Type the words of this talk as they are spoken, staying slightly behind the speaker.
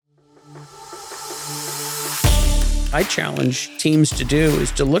I challenge teams to do is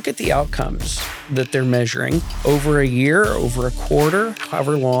to look at the outcomes that they're measuring over a year, over a quarter,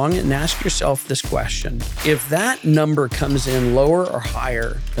 however long, and ask yourself this question. If that number comes in lower or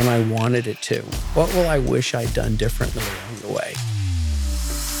higher than I wanted it to, what will I wish I'd done differently along the way?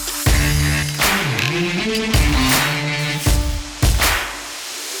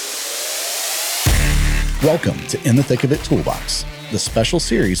 Welcome to In the Thick of It Toolbox, the special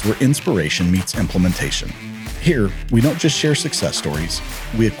series where inspiration meets implementation. Here, we don't just share success stories,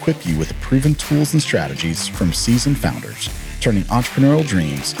 we equip you with proven tools and strategies from seasoned founders, turning entrepreneurial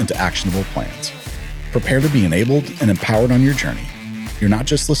dreams into actionable plans. Prepare to be enabled and empowered on your journey. You're not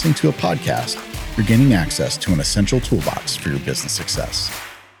just listening to a podcast, you're gaining access to an essential toolbox for your business success.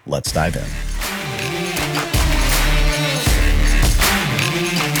 Let's dive in.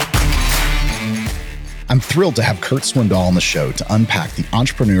 I'm thrilled to have Curt Swindoll on the show to unpack the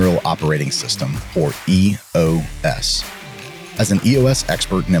Entrepreneurial Operating System, or EOS. As an EOS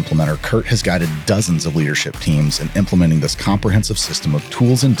expert and implementer, Curt has guided dozens of leadership teams in implementing this comprehensive system of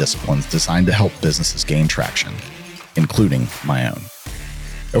tools and disciplines designed to help businesses gain traction, including my own.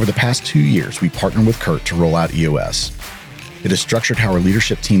 Over the past 2 years, we partnered with Curt to roll out EOS. It is structured how our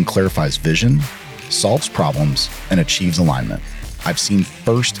leadership team clarifies vision, solves problems, and achieves alignment. I've seen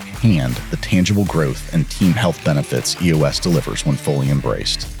firsthand the tangible growth and team health benefits EOS delivers when fully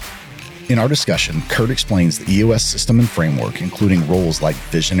embraced. In our discussion, Curt explains the EOS system and framework, including roles like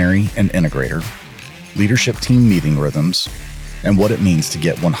visionary and integrator, leadership team meeting rhythms, and what it means to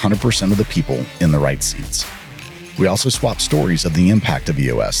get 100% of the people in the right seats. We also swap stories of the impact of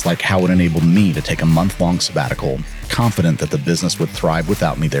EOS, like how it enabled me to take a month-long sabbatical, confident that the business would thrive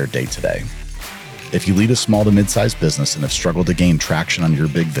without me there day to day. If you lead a small to mid-sized business and have struggled to gain traction on your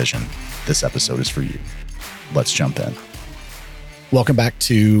big vision, this episode is for you. Let's jump in. Welcome back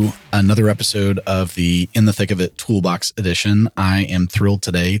to another episode of the In the Thick of It Toolbox edition. I am thrilled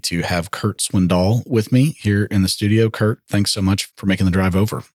today to have Curt Swindoll with me here in the studio. Curt, thanks so much for making the drive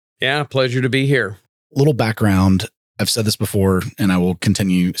over. Yeah, pleasure to be here. Little background. I've said this before, and I will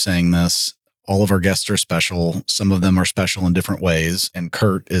continue saying this. All of our guests are special. Some of them are special in different ways. And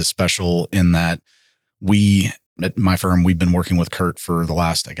Curt is special in that we, at my firm, we've been working with Curt for the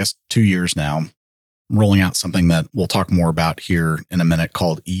last, 2 years now, rolling out something that we'll talk more about here in a minute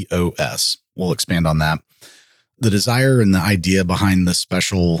called EOS. We'll expand on that. The desire and the idea behind this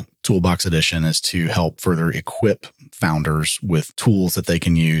special Toolbox edition is to help further equip founders with tools that they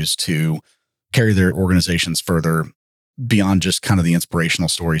can use to carry their organizations further beyond just kind of the inspirational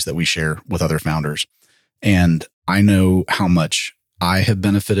stories that we share with other founders. And I know how much I have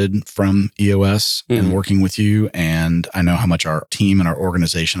benefited from EOS and working with you. And I know how much our team and our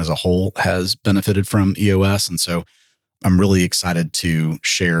organization as a whole has benefited from EOS. And so I'm really excited to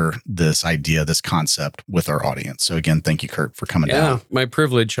share this idea, this concept with our audience. So again, thank you, Curt, for coming down. Yeah, my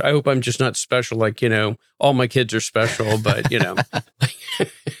privilege. I hope I'm just not special like, all my kids are special, but, I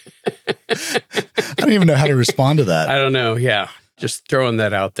don't even know how to respond to that. I don't know. Yeah. Just throwing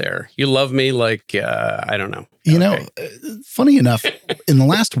that out there. You love me like, I don't know. Funny enough, in the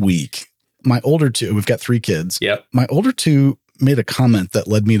last week, my older two, we've got 3 kids. Yep. My older two made a comment that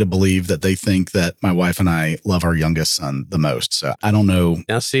led me to believe that they think that my wife and I love our youngest son the most. So I don't know.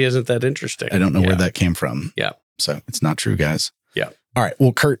 Now see, isn't that interesting? I don't know where that came from. Yeah. So it's not true, guys. Yeah. All right.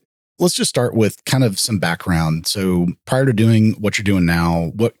 Well, Curt, let's just start with kind of some background. So prior to doing what you're doing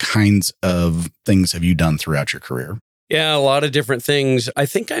now, what kinds of things have you done throughout your career? Yeah, a lot of different things. I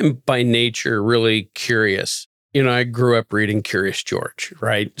think I'm by nature really curious. I grew up reading Curious George,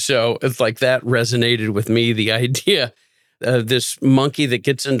 right? So it's like that resonated with me, the idea of this monkey that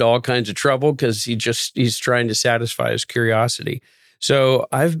gets into all kinds of trouble because he's trying to satisfy his curiosity. So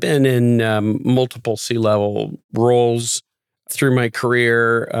I've been in multiple C-level roles through my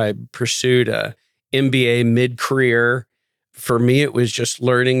career. I pursued a MBA mid-career. For me, it was just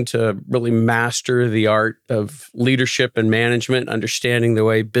learning to really master the art of leadership and management, understanding the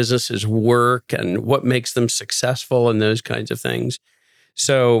way businesses work and what makes them successful and those kinds of things.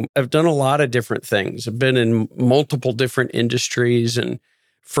 So I've done a lot of different things. I've been in multiple different industries. And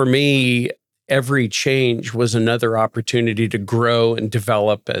for me, every change was another opportunity to grow and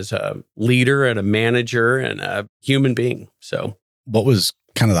develop as a leader and a manager and a human being. So what was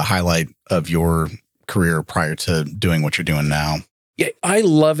kind of the highlight of your career prior to doing what you're doing now? Yeah, I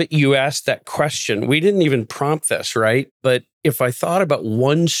love it you asked that question. We didn't even prompt this, right? But if I thought about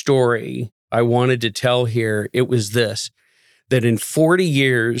one story I wanted to tell here, it was this, that in 40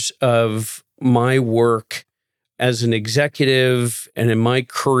 years of my work as an executive and in my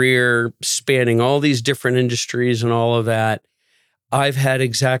career spanning all these different industries and all of that, I've had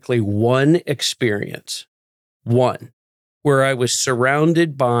exactly one experience one, where I was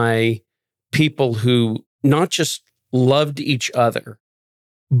surrounded by people who not just loved each other,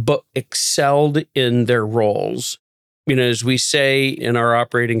 but excelled in their roles. As we say in our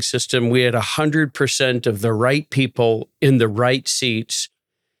operating system, we had 100% of the right people in the right seats,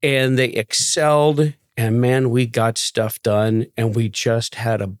 and they excelled. And man, we got stuff done, and we just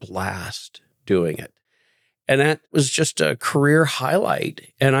had a blast doing it. And that was just a career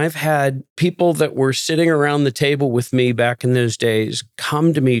highlight. And I've had people that were sitting around the table with me back in those days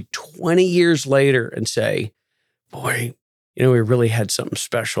come to me 20 years later and say, boy, we really had something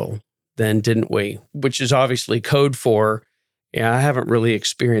special then, didn't we? Which is obviously code for, I haven't really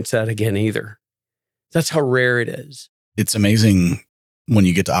experienced that again either. That's how rare it is. It's amazing when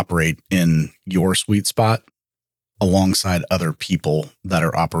you get to operate in your sweet spot alongside other people that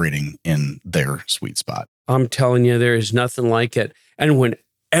are operating in their sweet spot. I'm telling you, there is nothing like it. And when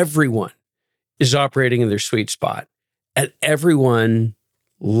everyone is operating in their sweet spot and everyone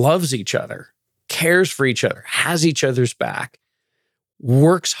loves each other, cares for each other, has each other's back,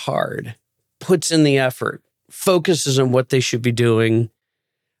 works hard, puts in the effort, focuses on what they should be doing,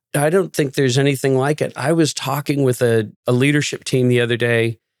 I don't think there's anything like it. I was talking with a leadership team the other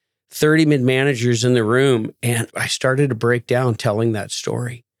day, 30 mid-managers in the room, and I started to break down telling that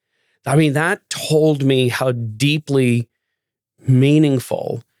story. I mean, that told me how deeply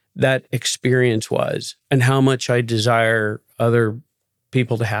meaningful that experience was and how much I desire other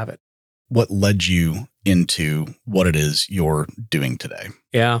people to have it. What led you into what it is you're doing today?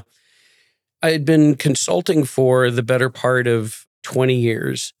 Yeah. I had been consulting for the better part of 20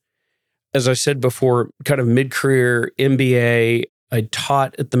 years. As I said before, kind of mid-career MBA. I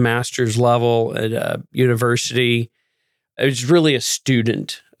taught at the master's level at a university. I was really a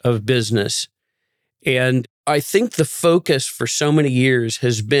student of business. And I think the focus for so many years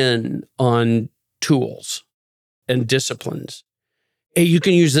has been on tools and disciplines. Hey, you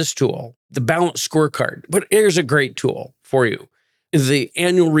can use this tool, the balanced scorecard, but here's a great tool for you. The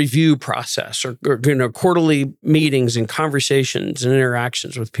annual review process or quarterly meetings and conversations and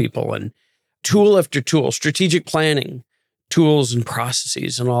interactions with people and tool after tool, strategic planning, tools and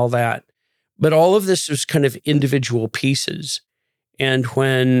processes and all that. But all of this was kind of individual pieces. And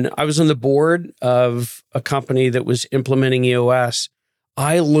when I was on the board of a company that was implementing EOS,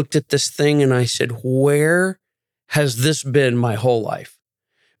 I looked at this thing and I said, where has this been my whole life?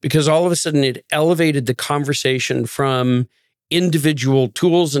 Because all of a sudden it elevated the conversation from individual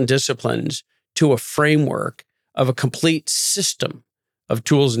tools and disciplines to a framework of a complete system of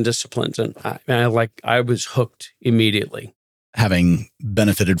tools and disciplines. And I was hooked immediately. Having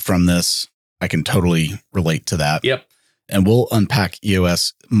benefited from this, I can totally relate to that. Yep. And we'll unpack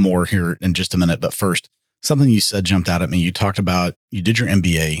EOS more here in just a minute. But first, something you said jumped out at me. You talked about you did your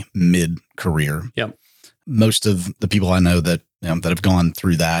MBA mid-career. Yep. Most of the people I know that that have gone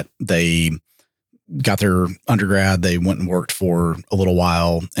through that, they got their undergrad, they went and worked for a little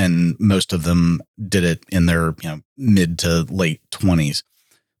while, and most of them did it in their mid to late 20s.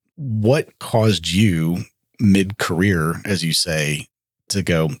 What caused you mid-career, as you say, to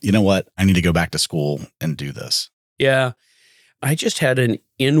go, you know what, I need to go back to school and do this? Yeah, I just had an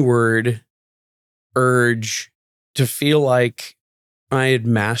inward urge to feel like I had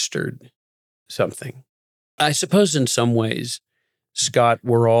mastered something. I suppose in some ways, Scott,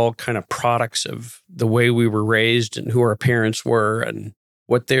 we're all kind of products of the way we were raised and who our parents were and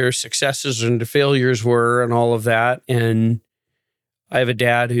what their successes and failures were and all of that. And I have a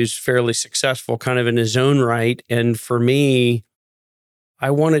dad who's fairly successful kind of in his own right. And for me,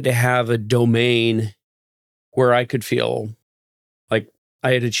 I wanted to have a domain where I could feel like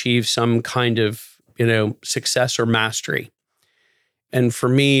I had achieved some kind of, success or mastery. And for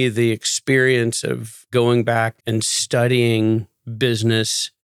me, the experience of going back and studying business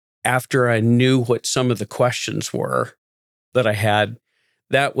after I knew what some of the questions were that I had,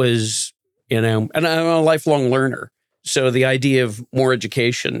 that was, and I'm a lifelong learner. So the idea of more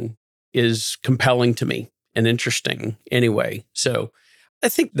education is compelling to me and interesting anyway. So I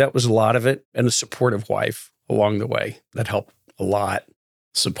think that was a lot of it, and a supportive wife along the way that helped a lot.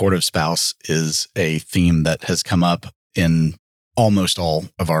 Supportive spouse is a theme that has come up in almost all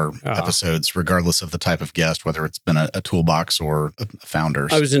of our episodes, regardless of the type of guest, whether it's been a toolbox or a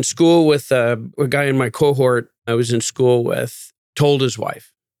founders. I was in school with a guy in my cohort I was in school with, told his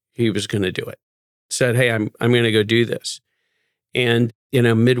wife he was going to do it. Said, hey, I'm going to go do this. And,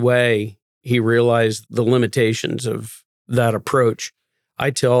 midway, he realized the limitations of that approach.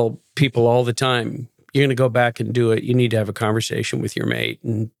 I tell people all the time, you're going to go back and do it. You need to have a conversation with your mate,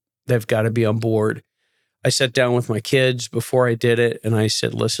 and they've got to be on board. I sat down with my kids before I did it, and I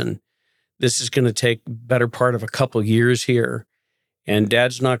said, listen, this is going to take better part of a couple years here. And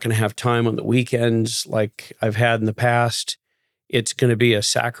dad's not going to have time on the weekends like I've had in the past. It's going to be a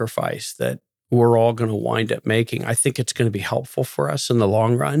sacrifice that we're all going to wind up making. I think it's going to be helpful for us in the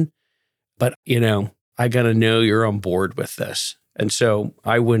long run. But, I got to know you're on board with this. And so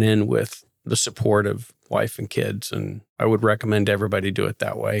I went in with the support of wife and kids, and I would recommend everybody do it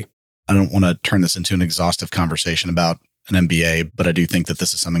that way. I don't want to turn this into an exhaustive conversation about an MBA, but I do think that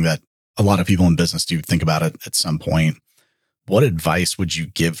this is something that a lot of people in business do think about it at some point. What advice would you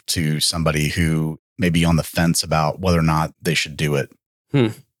give to somebody who may be on the fence about whether or not they should do it?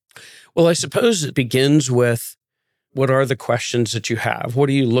 Well, I suppose it begins with, what are the questions that you have? What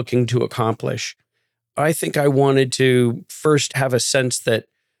are you looking to accomplish? I think I wanted to first have a sense that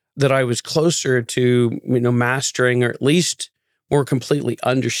I was closer to, mastering, or at least more completely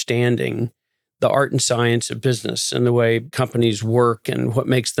understanding the art and science of business and the way companies work and what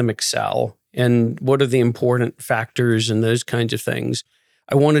makes them excel and what are the important factors and those kinds of things.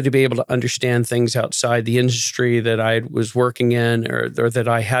 I wanted to be able to understand things outside the industry that I was working in or that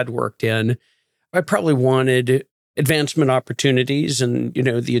I had worked in. I probably wanted advancement opportunities and,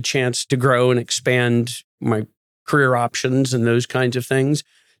 the chance to grow and expand my career options and those kinds of things.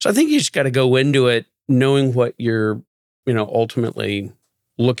 So I think you just got to go into it knowing what you're, ultimately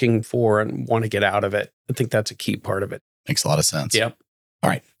looking for and want to get out of it. I think that's a key part of it. Makes a lot of sense. Yep. All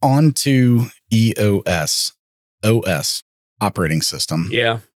right. On to EOS, OS, operating system.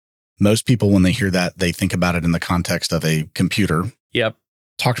 Yeah. Most people, when they hear that, they think about it in the context of a computer. Yep.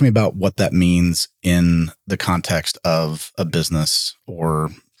 Talk to me about what that means in the context of a business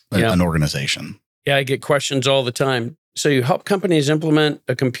or an organization. Yeah, I get questions all the time. So you help companies implement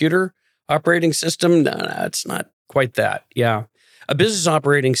a computer operating system? No, it's not quite that. Yeah. A business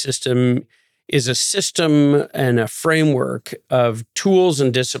operating system is a system and a framework of tools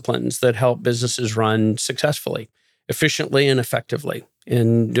and disciplines that help businesses run successfully, efficiently, and effectively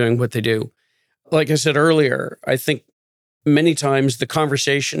in doing what they do. Like I said earlier, I think many times the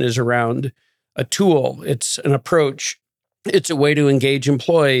conversation is around a tool. It's an approach. It's a way to engage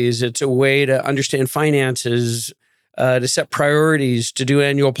employees. It's a way to understand finances, to set priorities, to do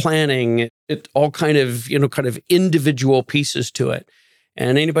annual planning. It all kind of individual pieces to it.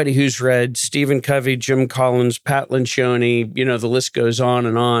 And anybody who's read Stephen Covey, Jim Collins, Pat Lencioni, the list goes on,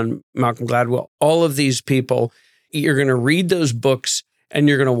 Malcolm Gladwell, all of these people, you're going to read those books and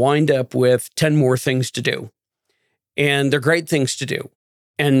you're going to wind up with 10 more things to do. And they're great things to do.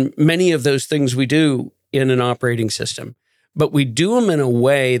 And many of those things we do in an operating system, but we do them in a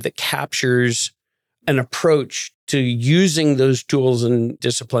way that captures an approach to using those tools and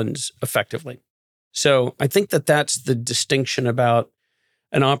disciplines effectively. So I think that that's the distinction about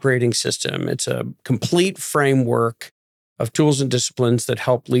an operating system. It's a complete framework of tools and disciplines that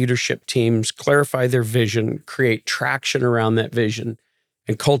help leadership teams clarify their vision, create traction around that vision,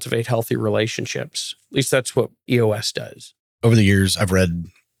 and cultivate healthy relationships. At least that's what EOS does. Over the years, I've read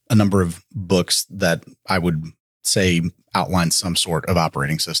a number of books that I would say outline some sort of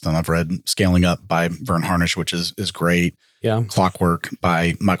operating system. I've read Scaling Up by Vern Harnish, which is great. Yeah. Clockwork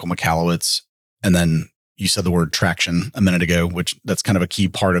by Michael Michalowicz. And then you said the word traction a minute ago, which that's kind of a key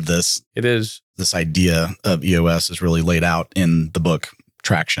part of this. It is. This idea of EOS is really laid out in the book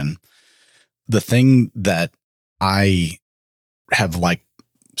Traction. The thing that I have liked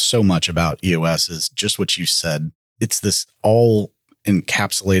so much about EOS is just what you said. It's this all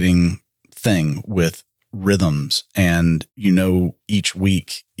encapsulating thing with rhythms and, each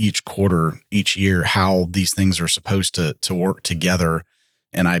week, each quarter, each year, how these things are supposed to work together.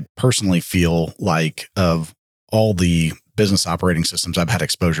 And I personally feel like of all the business operating systems I've had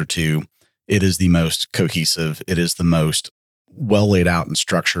exposure to, it is the most cohesive. It is the most well laid out and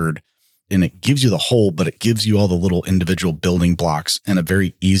structured. And it gives you the whole, but it gives you all the little individual building blocks in a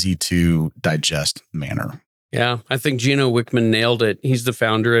very easy to digest manner. Yeah, I think Gino Wickman nailed it. He's the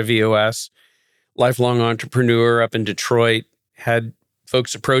founder of EOS, lifelong entrepreneur up in Detroit, had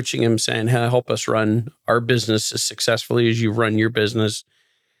folks approaching him saying, hey, help us run our business as successfully as you run your business.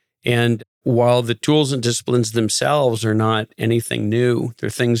 And while the tools and disciplines themselves are not anything new, they're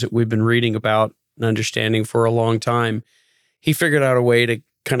things that we've been reading about and understanding for a long time, he figured out a way to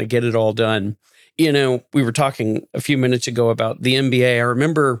kind of get it all done. We were talking a few minutes ago about the MBA. I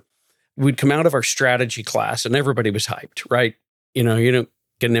remember we'd come out of our strategy class and everybody was hyped, right? You don't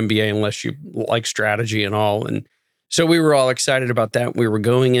get an MBA unless you like strategy and all. And so we were all excited about that. We were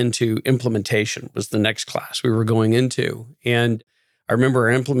going into implementation was the next class we were going into. And I remember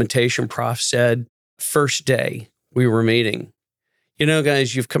our implementation prof said, first day we were meeting,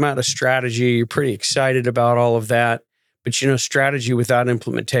 guys, you've come out of strategy. You're pretty excited about all of that. But strategy without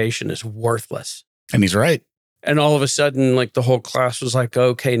implementation is worthless. And he's right. And all of a sudden, like the whole class was like,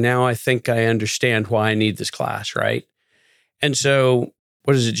 okay, now I think I understand why I need this class, right? And so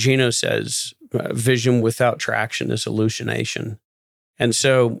what is it Gino says? Vision without traction is hallucination. And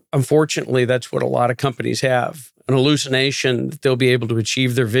so unfortunately, that's what a lot of companies have. An hallucination that they'll be able to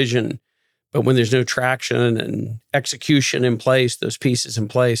achieve their vision. But when there's no traction and execution in place, those pieces in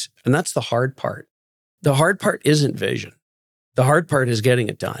place, and that's the hard part. The hard part isn't vision. The hard part is getting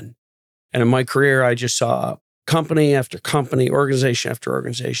it done. And in my career, I just saw company after company, organization after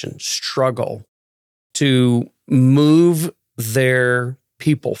organization struggle to move their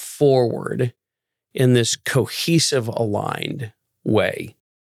people forward in this cohesive, aligned way.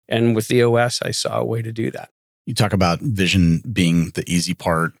 And with the EOS, I saw a way to do that. You talk about vision being the easy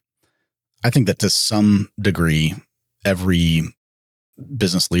part. I think that to some degree, every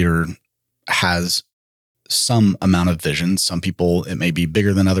business leader has some amount of vision. Some people, it may be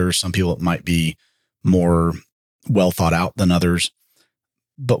bigger than others. Some people, it might be more well thought out than others.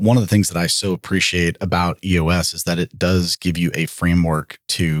 But one of the things that I so appreciate about EOS is that it does give you a framework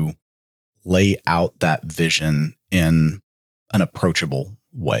to lay out that vision in an approachable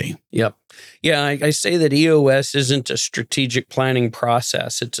way. Yep. Yeah, I say that EOS isn't a strategic planning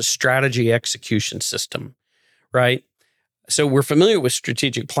process. It's a strategy execution system, right? So we're familiar with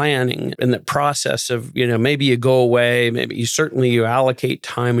strategic planning and the process of, maybe you go away, maybe you allocate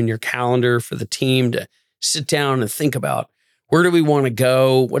time in your calendar for the team to sit down and think about where do we want to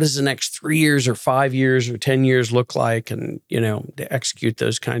go? What does the next 3 years or 5 years or 10 years look like? And, to execute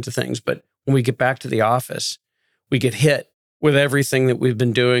those kinds of things. But when we get back to the office, we get hit with everything that we've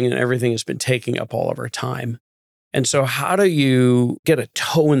been doing and everything that's been taking up all of our time. And so how do you get a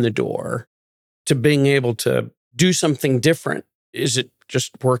toe in the door to being able to do something different? Is it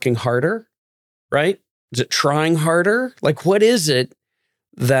just working harder, right? Is it trying harder? Like, what is it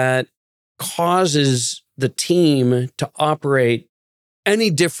that causes the team to operate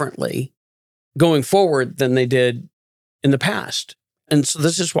any differently going forward than they did in the past? And so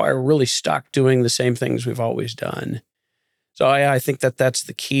this is why we're really stuck doing the same things we've always done. So I think that that's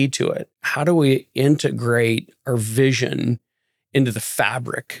the key to it. How do we integrate our vision into the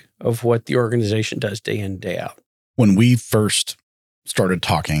fabric of what the organization does day in, day out? When we first started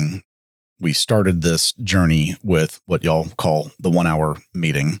talking, we started this journey with what y'all call the 1 hour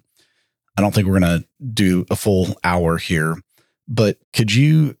meeting. I don't think we're going to do a full hour here, but could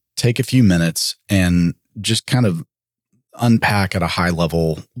you take a few minutes and just kind of unpack at a high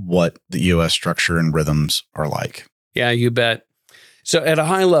level what the EOS structure and rhythms are like? Yeah, you bet. So at a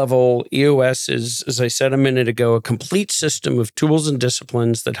high level, EOS is, as I said a minute ago, a complete system of tools and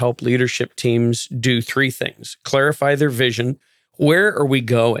disciplines that help leadership teams do three things: clarify their vision, where are we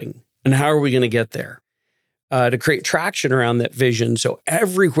going, and how are we going to get there? To create traction around that vision, so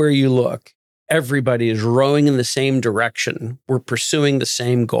everywhere you look, everybody is rowing in the same direction. We're pursuing the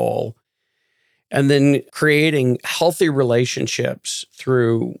same goal. And then creating healthy relationships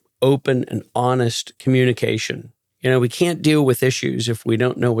through open and honest communication. We can't deal with issues if we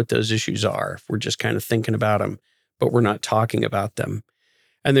don't know what those issues are, if we're just kind of thinking about them, but we're not talking about them.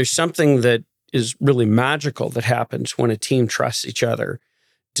 And there's something that is really magical that happens when a team trusts each other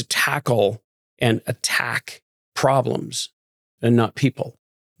to tackle and attack problems and not people,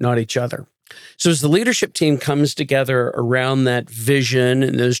 not each other. So as the leadership team comes together around that vision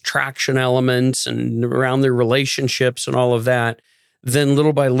and those traction elements and around their relationships and all of that, then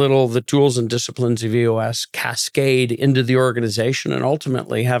little by little, the tools and disciplines of EOS cascade into the organization and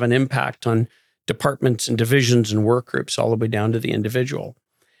ultimately have an impact on departments and divisions and work groups all the way down to the individual.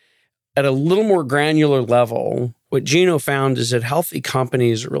 At a little more granular level, what Gino found is that healthy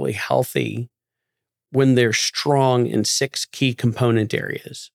companies are really healthy when they're strong in 6 key component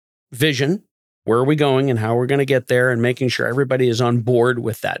areas. Vision, where are we going and how we're going to get there, and making sure everybody is on board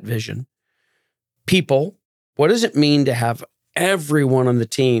with that vision. People, what does it mean to have everyone on the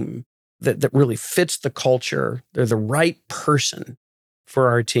team that really fits the culture? They're the right person for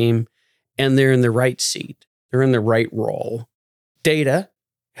our team, and they're in the right seat. They're in the right role. Data,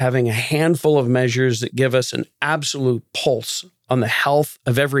 having a handful of measures that give us an absolute pulse on the health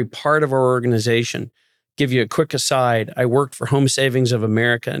of every part of our organization. Give you a quick aside. I worked for Home Savings of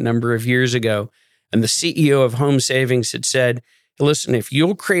America a number of years ago, and the CEO of Home Savings had said, listen, if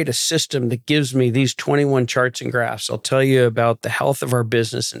you'll create a system that gives me these 21 charts and graphs, I'll tell you about the health of our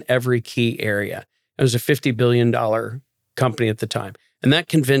business in every key area. It was a $50 billion company at the time. And that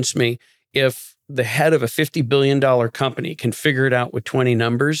convinced me if the head of a $50 billion company can figure it out with 20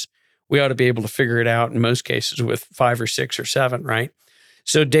 numbers, we ought to be able to figure it out in most cases with 5 or 6 or 7, right?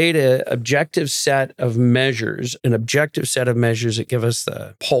 So data, objective set of measures, an objective set of measures that give us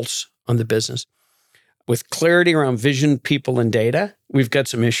the pulse on the business. With clarity around vision, people, and data, we've got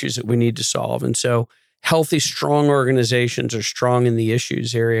some issues that we need to solve. And so healthy, strong organizations are strong in the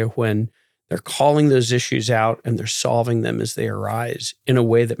issues area when they're calling those issues out and they're solving them as they arise in a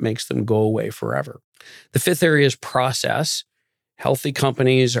way that makes them go away forever. The fifth area is process. Healthy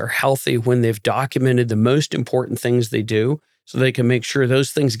companies are healthy when they've documented the most important things they do so they can make sure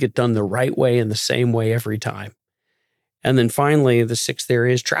those things get done the right way and the same way every time. And then finally, the sixth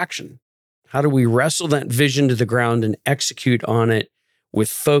area is traction. How do we wrestle that vision to the ground and execute on it with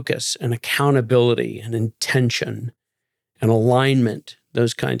focus and accountability and intention and alignment,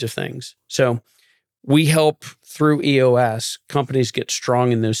 those kinds of things. So we help through EOS companies get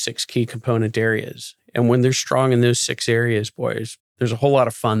strong in those 6 key component areas. And when they're strong in those 6 areas, boys, there's a whole lot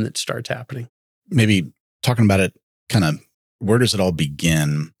of fun that starts happening. Maybe talking about it, kind of where does it all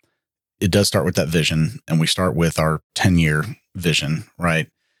begin? It does start with that vision, and we start with our 10-year vision, right?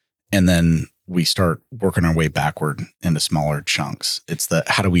 And then we start working our way backward into smaller chunks. It's the,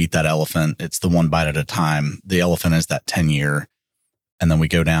 how do we eat that elephant? It's the one bite at a time. The elephant is that 10-year. And then we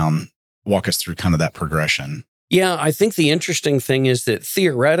go down, walk us through kind of that progression. Yeah, I think the interesting thing is that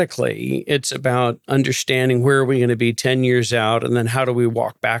theoretically, it's about understanding where are we going to be 10 years out, and then how do we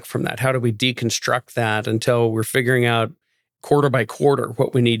walk back from that? How do we deconstruct that until we're figuring out quarter by quarter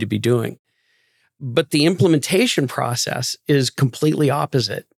what we need to be doing? But the implementation process is completely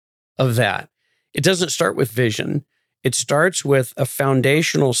opposite of that. It doesn't start with vision. It starts with a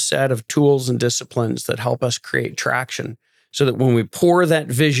foundational set of tools and disciplines that help us create traction so that when we pour that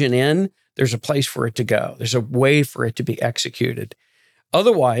vision in, there's a place for it to go. There's a way for it to be executed.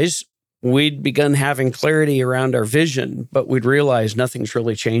 Otherwise, we'd begun having clarity around our vision, but we'd realize nothing's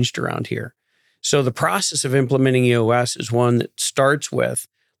really changed around here. So the process of implementing EOS is one that starts with,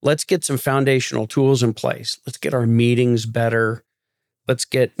 let's get some foundational tools in place. Let's get our meetings better. Let's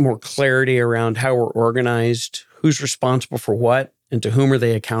get more clarity around how we're organized, who's responsible for what, and to whom are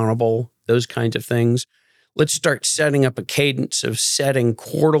they accountable, those kinds of things. Let's start setting up a cadence of setting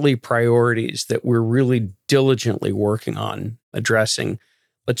quarterly priorities that we're really diligently working on addressing.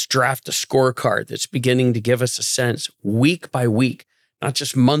 Let's draft a scorecard that's beginning to give us a sense week by week, not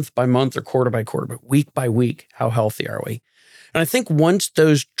just month by month or quarter by quarter, but week by week. How healthy are we? And I think once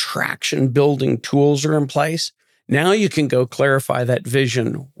those traction building tools are in place, now you can go clarify that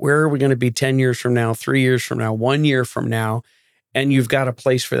vision. Where are we going to be 10 years from now, 3 years from now, 1 year from now? And you've got a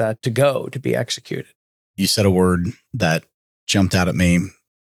place for that to go, to be executed. You said a word that jumped out at me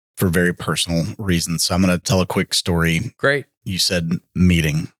for very personal reasons. So I'm going to tell a quick story. Great. You said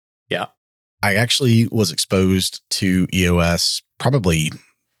meeting. Yeah. I actually was exposed to EOS probably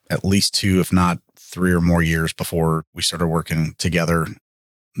at least 2, if not 3 or more years before we started working together. A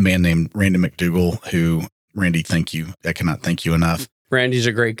man named Randy McDougall, who, Randy, thank you. I cannot thank you enough. Randy's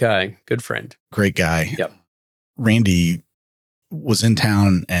a great guy. Good friend. Great guy. Yep. Randy was in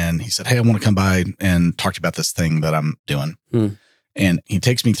town and he said, hey, I want to come by and talk to you about this thing that I'm doing. And he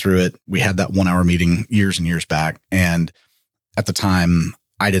takes me through it. We had that 1-hour meeting years and years back. And at the time,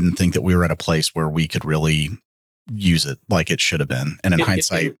 I didn't think that we were at a place where we could really use it like it should have been. And in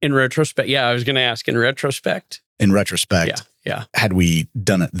hindsight, in retrospect, yeah, I was going to ask in retrospect. Yeah. Had we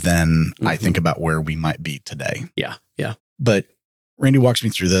done it then, I think about where we might be today. Yeah. But Randy walks me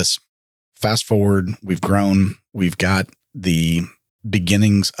through this. Fast forward, we've grown. We've got the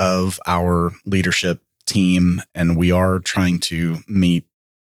beginnings of our leadership team, and we are trying to meet,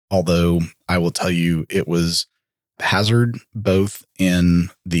 although I will tell you it was hazard both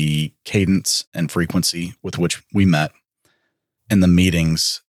in the cadence and frequency with which we met, and the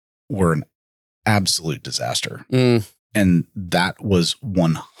meetings were an absolute disaster. And that was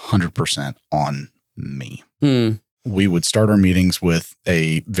 100% on me. We would start our meetings with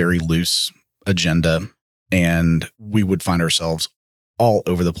a very loose agenda, and we would find ourselves all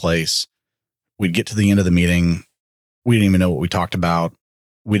over the place. We'd get to the end of the meeting. We didn't even know what we talked about.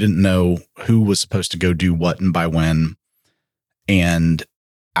 We didn't know who was supposed to go do what and by when. And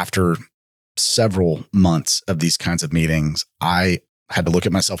after several months of these kinds of meetings, I had to look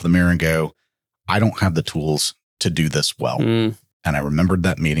at myself in the mirror and go, I don't have the tools to do this well. And I remembered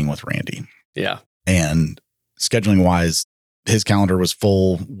that meeting with Randy. Yeah. And scheduling wise, his calendar was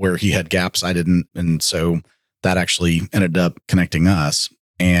full where he had gaps. I didn't. And so that actually ended up connecting us.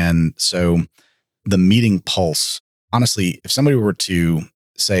 And so the meeting pulse, honestly, if somebody were to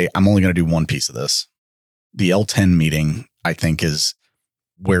say, I'm only going to do one piece of this, the L10 meeting, I think, is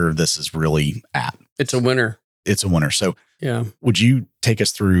where this is really at. It's a winner. It's a winner. So would you take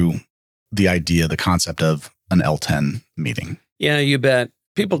us through the idea, the concept of an L10 meeting? Yeah, you bet.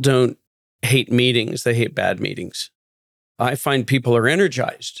 People don't hate meetings. They hate bad meetings. I find people are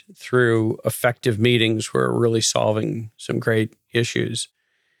energized through effective meetings where we're really solving some great issues.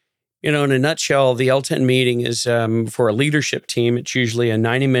 In a nutshell, the L10 meeting is for a leadership team. It's usually a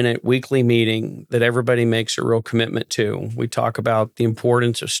 90-minute weekly meeting that everybody makes a real commitment to. We talk about the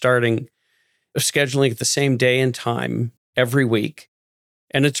importance of scheduling at the same day and time every week.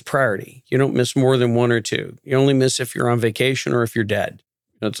 And it's a priority. You don't miss more than one or two. You only miss if you're on vacation or if you're dead.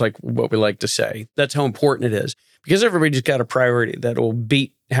 That's like what we like to say. That's how important it is because everybody's got a priority that will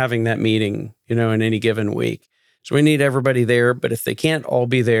beat having that meeting, in any given week. So we need everybody there, but if they can't all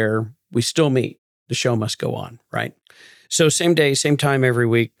be there, we still meet. The show must go on, right? So same day, same time every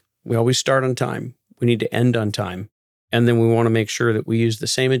week. We always start on time. We need to end on time. And then we want to make sure that we use the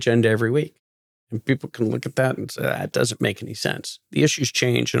same agenda every week. And people can look at that and say, that doesn't make any sense. The issues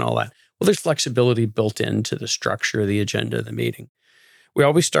change and all that. Well, there's flexibility built into the structure of the agenda of the meeting. We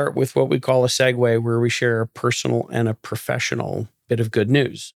always start with what we call a segue, where we share a personal and a professional bit of good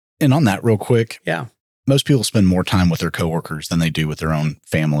news. And on that real quick, yeah, most people spend more time with their coworkers than they do with their own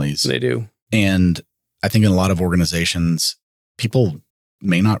families. They do. And I think in a lot of organizations, people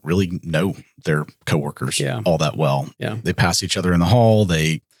may not really know their coworkers all that well. Yeah. They pass each other in the hall,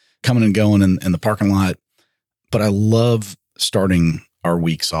 they coming and going in the parking lot. But I love starting our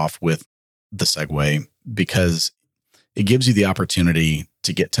weeks off with the segue because it gives you the opportunity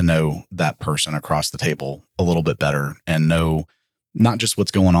to get to know that person across the table a little bit better and know not just what's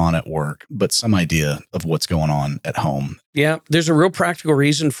going on at work, but some idea of what's going on at home. Yeah, there's a real practical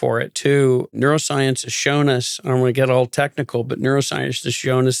reason for it too. Neuroscience has shown us, I don't want to get all technical, but neuroscience has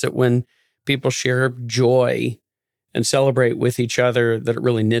shown us that when people share joy and celebrate with each other, that it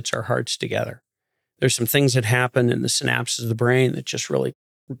really knits our hearts together. There's some things that happen in the synapses of the brain that just really,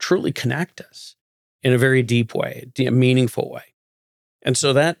 truly connect us in a very deep way, a meaningful way. And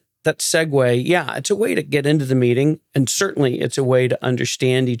so that segue, it's a way to get into the meeting. And certainly it's a way to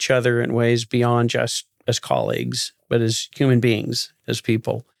understand each other in ways beyond just as colleagues, but as human beings, as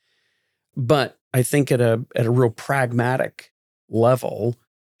people. But I think at a real pragmatic level,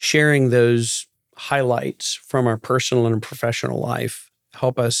 sharing those highlights from our personal and professional life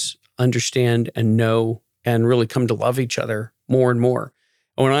help us understand and know and really come to love each other more and more.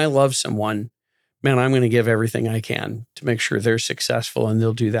 And when I love someone, man, I'm going to give everything I can to make sure they're successful, and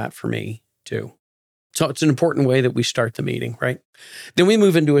they'll do that for me too. So it's an important way that we start the meeting, right? Then we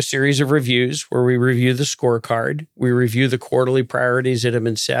move into a series of reviews where we review the scorecard. We review the quarterly priorities that have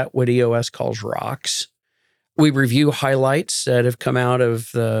been set, what EOS calls rocks. We review highlights that have come out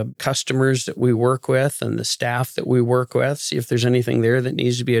of the customers that we work with and the staff that we work with, see if there's anything there that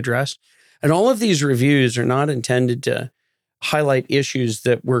needs to be addressed. And all of these reviews are not intended to highlight issues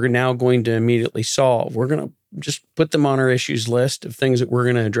that we're now going to immediately solve. We're going to just put them on our issues list of things that we're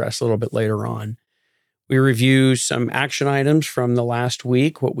going to address a little bit later on. We review some action items from the last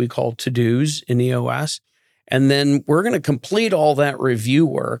week, what we call to-dos in EOS. And then we're going to complete all that review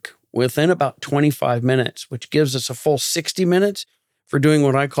work within about 25 minutes, which gives us a full 60 minutes for doing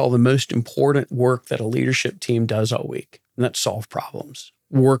what I call the most important work that a leadership team does all week. And that's solve problems,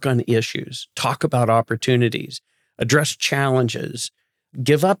 work on issues, talk about opportunities, address challenges,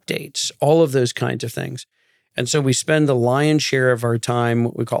 give updates, all of those kinds of things. And so we spend the lion's share of our time,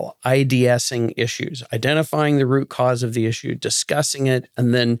 what we call IDSing issues, identifying the root cause of the issue, discussing it,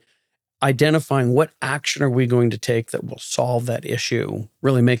 and then identifying what action are we going to take that will solve that issue,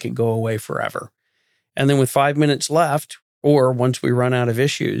 really make it go away forever. And then with 5 minutes left, or once we run out of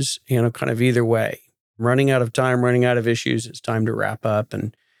issues, kind of either way, running out of time, running out of issues, it's time to wrap up.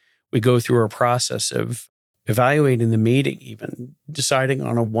 And we go through a process of evaluating the meeting, even deciding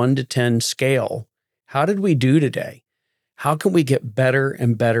on a 1 to 10 scale, how did we do today? How can we get better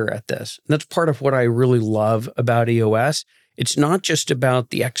and better at this? And that's part of what I really love about EOS. It's not just about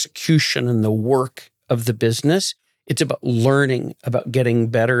the execution and the work of the business. It's about learning, about getting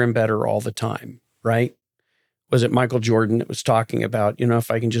better and better all the time, right? Was it Michael Jordan that was talking about,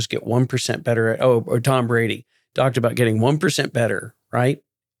 if I can just get 1% better or Tom Brady talked about getting 1% better, right?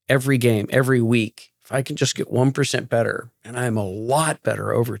 Every game, every week. If I can just get 1% better, and I'm a lot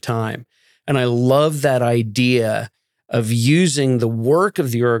better over time. And I love that idea of using the work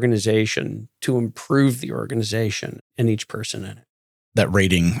of the organization to improve the organization and each person in it. That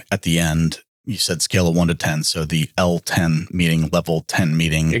rating at the end, you said scale of 1 to 10. So the L10 meeting, level 10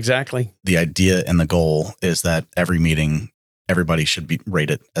 meeting. Exactly. The idea and the goal is that every meeting, everybody should be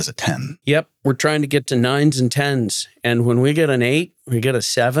rated as a 10. Yep. We're trying to get to 9s and 10s. And when we get an 8, we get a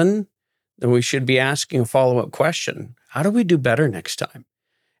 7, then we should be asking a follow-up question. How do we do better next time?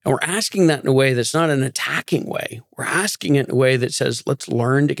 And we're asking that in a way that's not an attacking way. We're asking it in a way that says, let's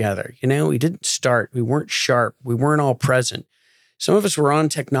learn together. We didn't start. We weren't sharp. We weren't all present. Some of us were on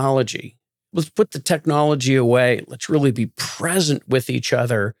technology. Let's put the technology away. Let's really be present with each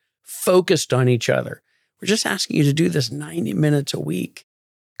other, focused on each other. We're just asking you to do this 90 minutes a week.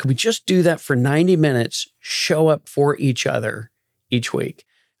 Could we just do that for 90 minutes, show up for each other each week?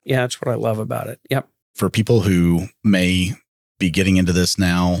 Yeah, that's what I love about it. Yep. For people who may be getting into this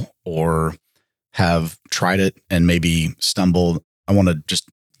now or have tried it and maybe stumbled, I want to just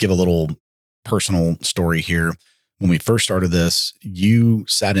give a little personal story here. When we first started this, you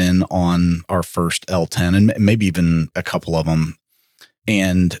sat in on our first L10 and maybe even a couple of them.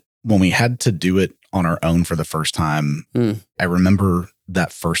 And when we had to do it on our own for the first time, I remember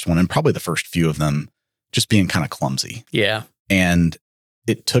that first one and probably the first few of them just being kind of clumsy. Yeah. And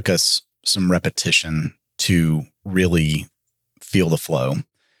it took us some repetition to really feel the flow.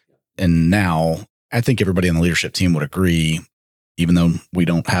 And now I think everybody on the leadership team would agree, even though we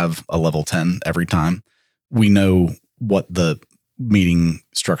don't have a level 10 every time, we know what the meeting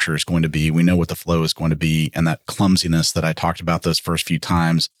structure is going to be. We know what the flow is going to be. And that clumsiness that I talked about those first few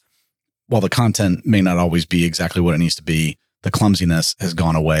times, while the content may not always be exactly what it needs to be, the clumsiness has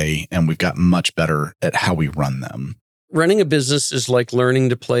gone away and we've gotten much better at how we run them. Running a business is like learning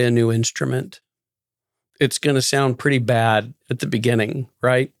to play a new instrument. It's going to sound pretty bad at the beginning,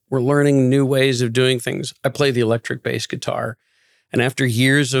 right? We're learning new ways of doing things. I play the electric bass guitar. And after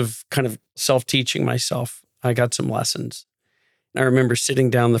years of kind of self-teaching myself, I got some lessons. And I remember sitting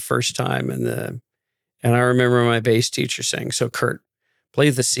down the first time and I remember my bass teacher saying, "So Curt, play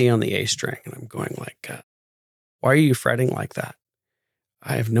the C on the A string." And I'm going like, "Why are you fretting like that?"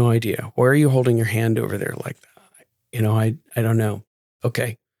 "I have no idea." "Why are you holding your hand over there like that?" I don't know."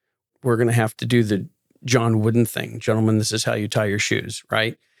 "Okay, we're going to have to do the John Wooden thing. Gentlemen, this is how you tie your shoes,"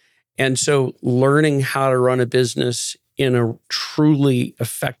 right? And so learning how to run a business in a truly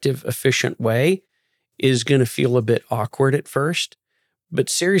effective, efficient way is going to feel a bit awkward at first. But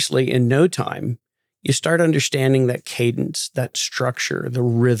seriously, in no time, you start understanding that cadence, that structure, the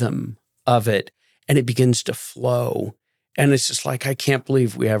rhythm of it, and it begins to flow. And it's just like, I can't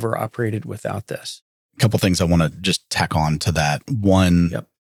believe we ever operated without this. A couple things I want to just tack on to that. One,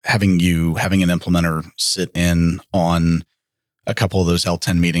 having an implementer sit in on a couple of those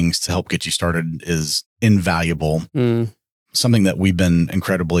L10 meetings to help get you started is invaluable. Something that we've been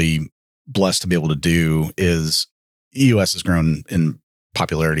incredibly blessed to be able to do is EOS has grown in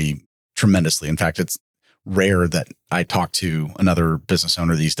popularity tremendously. In fact, it's rare that I talk to another business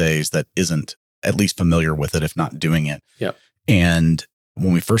owner these days that isn't at least familiar with it, if not doing it. Yep. And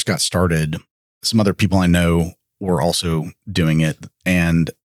when we first got started, some other people I know were also doing it.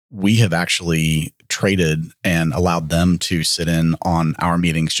 And we have actually traded and allowed them to sit in on our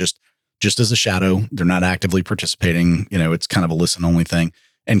meetings just as a shadow. They're not actively participating. It's kind of a listen only thing.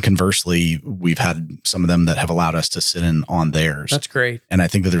 And conversely, we've had some of them that have allowed us to sit in on theirs. That's great. And I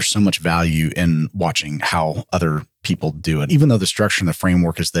think that there's so much value in watching how other people do it. Even though the structure and the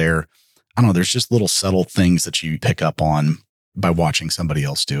framework is there, I don't know, there's just little subtle things that you pick up on by watching somebody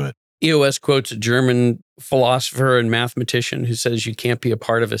else do it. EOS quotes a German philosopher and mathematician who says you can't be a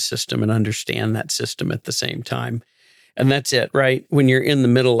part of a system and understand that system at the same time. And that's it, right? When you're in the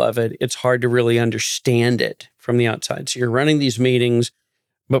middle of it, it's hard to really understand it from the outside. So you're running these meetings,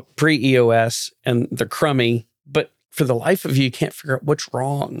 but pre-EOS, and they're crummy, but for the life of you, you can't figure out what's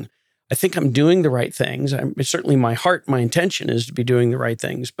wrong. I think I'm doing the right things. Certainly my heart, my intention is to be doing the right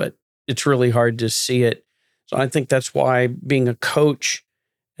things, but it's really hard to see it. So I think that's why being a coach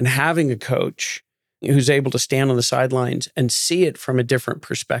and having a coach who's able to stand on the sidelines and see it from a different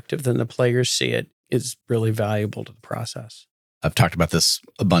perspective than the players see it is really valuable to the process. I've talked about this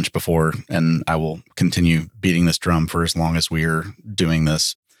a bunch before, and I will continue beating this drum for as long as we're doing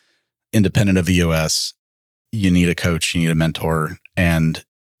this. Independent of EOS, you need a coach, you need a mentor, and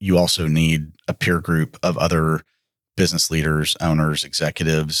you also need a peer group of other business leaders, owners,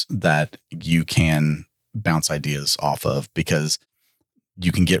 executives that you can bounce ideas off of, because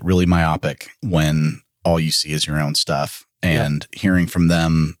you can get really myopic when all you see is your own stuff. And hearing from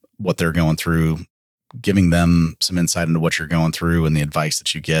them what they're going through, giving them some insight into what you're going through and the advice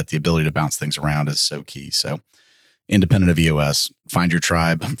that you get, the ability to bounce things around is so key. So independent of EOS, find your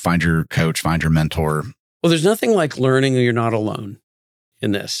tribe, find your coach, find your mentor. Well, there's nothing like learning you're not alone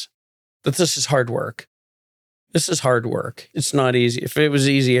in this. That this is hard work. This is hard work. It's not easy. If it was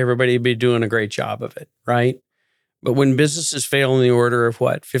easy, everybody would be doing a great job of it, right? But when businesses fail in the order of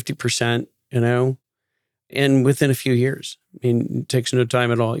 50%, and within a few years, it takes no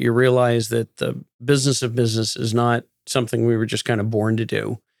time at all, you realize that the business of business is not something we were just kind of born to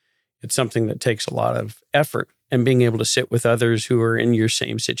do. It's something that takes a lot of effort, and being able to sit with others who are in your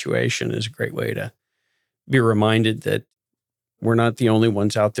same situation is a great way to be reminded that we're not the only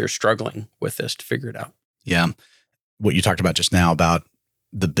ones out there struggling with this to figure it out. Yeah. What you talked about just now about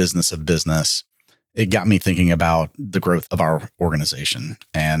the business of business, it got me thinking about the growth of our organization.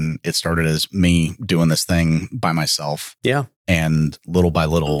 And it started as me doing this thing by myself. Yeah. And little by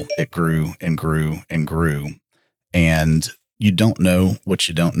little, it grew and grew and grew. And you don't know what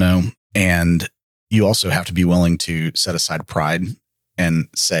you don't know. And you also have to be willing to set aside pride and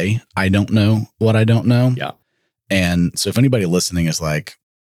say, I don't know what I don't know. Yeah. And so if anybody listening is like,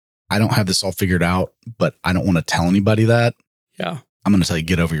 I don't have this all figured out, but I don't want to tell anybody that. Yeah. I'm going to tell you,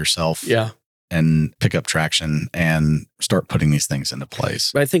 get over yourself. Yeah. And pick up traction and start putting these things into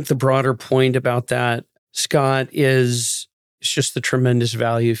place. I think the broader point about that, Scott, is it's just the tremendous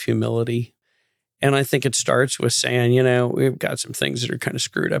value of humility. And I think it starts with saying, we've got some things that are kind of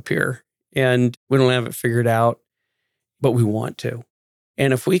screwed up here and we don't have it figured out, but we want to.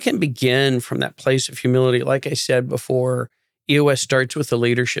 And if we can begin from that place of humility, like I said before, EOS starts with the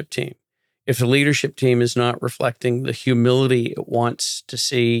leadership team. If the leadership team is not reflecting the humility it wants to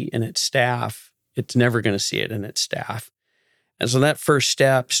see in its staff, it's never going to see it in its staff. And so that first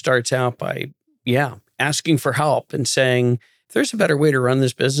step starts out by, asking for help and saying, if there's a better way to run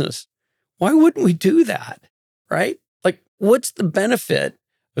this business, why wouldn't we do that? Right? Like, what's the benefit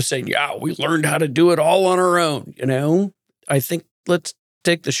of saying, we learned how to do it all on our own? I think let's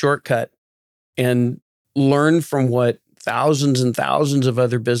take the shortcut and learn from what thousands and thousands of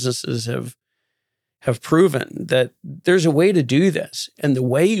other businesses have proven, that there's a way to do this. And the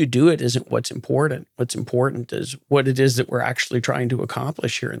way you do it isn't what's important. What's important is what it is that we're actually trying to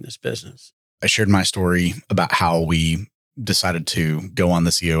accomplish here in this business. I shared my story about how we decided to go on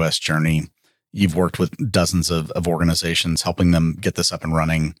this EOS journey. You've worked with dozens of organizations, helping them get this up and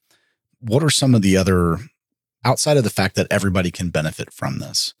running. What are some of the other, outside of the fact that everybody can benefit from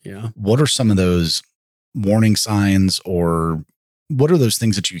this? Yeah. What are some of those warning signs, or what are those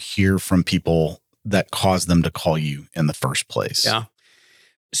things that you hear from people that cause them to call you in the first place? Yeah.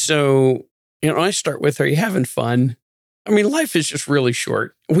 So, I start with, are you having fun? I mean, life is just really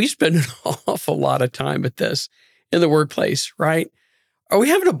short. We spend an awful lot of time at this in the workplace, right? Are we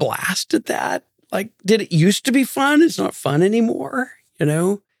having a blast at that? Like, did it used to be fun? It's not fun anymore.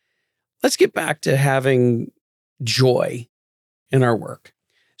 Let's get back to having joy in our work.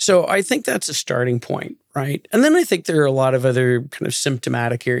 So I think that's a starting point, right? And then I think there are a lot of other kind of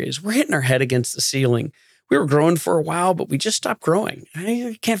symptomatic areas. We're hitting our head against the ceiling. We were growing for a while, but we just stopped growing.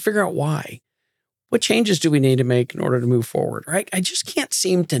 I can't figure out why. What changes do we need to make in order to move forward, right? I just can't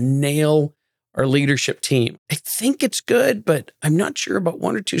seem to nail our leadership team. I think it's good, but I'm not sure about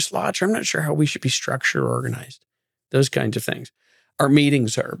one or two slots, or I'm not sure how we should be structured or organized. Those kinds of things. Our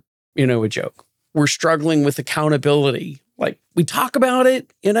meetings are, a joke. We're struggling with accountability. Like, we talk about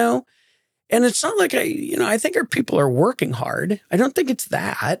it, and it's not like I think our people are working hard. I don't think it's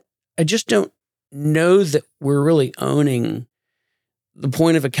that. I just don't know that we're really owning the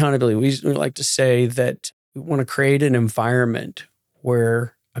point of accountability. We like to say that we want to create an environment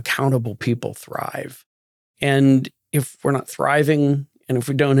where accountable people thrive. And if we're not thriving, and if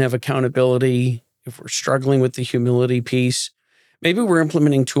we don't have accountability, if we're struggling with the humility piece, maybe we're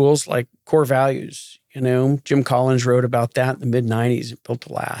implementing tools like core values. Jim Collins wrote about that in the mid-90s. It built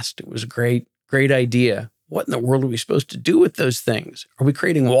to last. It was a great, great idea. What in the world are we supposed to do with those things? Are we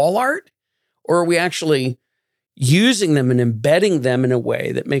creating wall art? Or are we actually using them and embedding them in a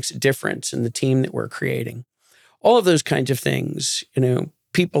way that makes a difference in the team that we're creating? All of those kinds of things,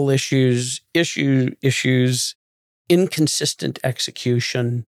 people issues, inconsistent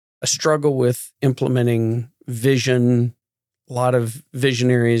execution, a struggle with implementing vision. A lot of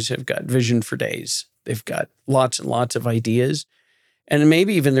visionaries have got vision for days. They've got lots and lots of ideas. And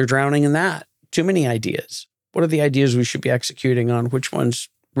maybe even they're drowning in that. Too many ideas. What are the ideas we should be executing on? Which ones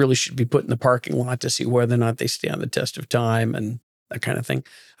really should be put in the parking lot to see whether or not they stand the test of time and that kind of thing.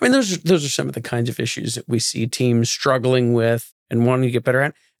 I mean, those are some of the kinds of issues that we see teams struggling with and wanting to get better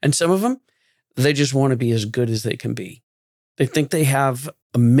at. And some of them, they just want to be as good as they can be. They think they have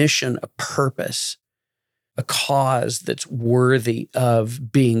a mission, a purpose, a cause that's worthy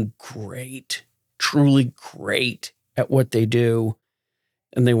of being great, truly great at what they do,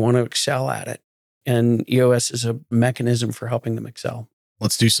 and they want to excel at it. And EOS is a mechanism for helping them excel.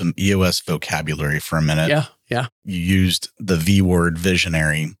 Let's do some EOS vocabulary for a minute. Yeah. You used the V word,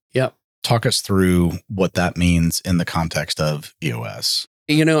 visionary. Yep. Talk us through what that means in the context of EOS.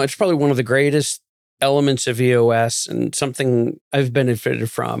 It's probably one of the greatest elements of EOS and something I've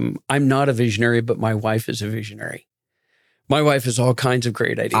benefited from. I'm not a visionary, but my wife is a visionary. My wife has all kinds of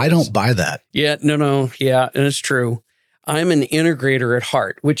great ideas. I don't buy that. Yeah, no. Yeah, and it's true. I'm an integrator at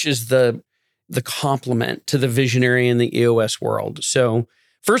heart, which is the complement to the visionary in the EOS world. So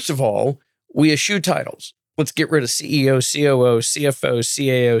first of all, we eschew titles. Let's get rid of CEO, COO, CFO,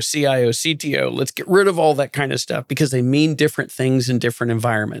 CAO, CIO, CTO. Let's get rid of all that kind of stuff because they mean different things in different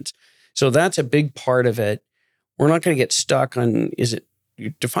environments. So that's a big part of it. We're not going to get stuck on, is it,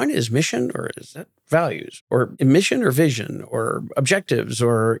 you define it as mission or is that values or mission or vision or objectives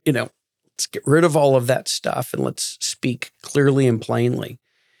or, let's get rid of all of that stuff and let's speak clearly and plainly.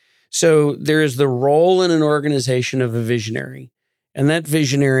 So there is the role in an organization of a visionary, and that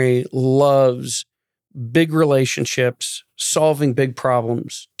visionary loves big relationships, solving big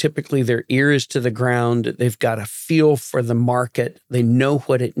problems. Typically, their ear is to the ground. They've got a feel for the market. They know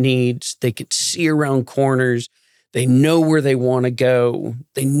what it needs. They can see around corners. They know where they want to go.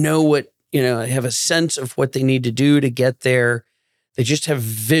 They know what, have a sense of what they need to do to get there. They just have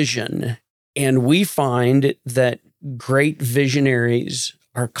vision. And we find that great visionaries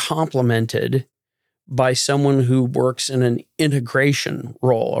are complemented by someone who works in an integration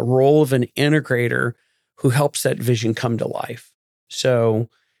role, a role of an integrator who helps that vision come to life. So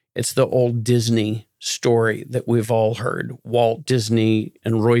it's the old Disney story that we've all heard, Walt Disney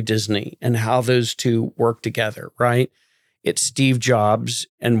and Roy Disney, and how those two work together, right? It's Steve Jobs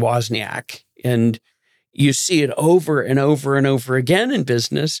and Wozniak. And you see it over and over and over again in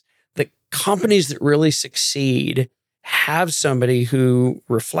business. The companies that really succeed have somebody who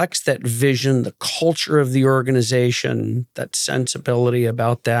reflects that vision, the culture of the organization, that sensibility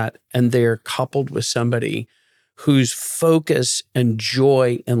about that, and they're coupled with somebody whose focus and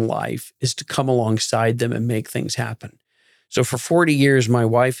joy in life is to come alongside them and make things happen. So for 40 years, my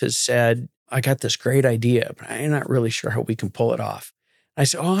wife has said, I got this great idea, but I'm not really sure how we can pull it off. I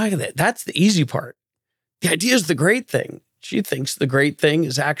said, that's the easy part. The idea is the great thing. She thinks the great thing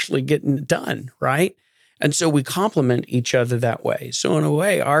is actually getting it done, right? And so we complement each other that way. So in a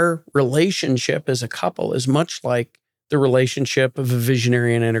way, our relationship as a couple is much like the relationship of a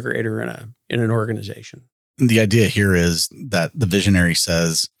visionary and integrator in an organization. The idea here is that the visionary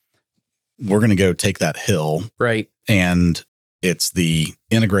says, we're going to go take that hill. Right. And it's the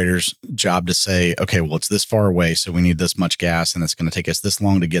integrator's job to say, okay, well, it's this far away, so we need this much gas, and it's going to take us this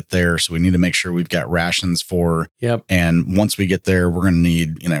long to get there. So we need to make sure we've got rations for. Yep. And once we get there, we're going to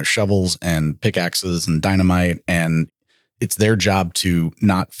need, shovels and pickaxes and dynamite. And it's their job to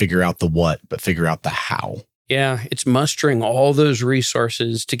not figure out the what, but figure out the how. Yeah. It's mustering all those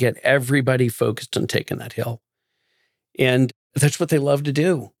resources to get everybody focused on taking that hill. And that's what they love to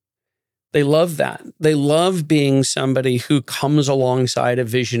do. They love that. They love being somebody who comes alongside a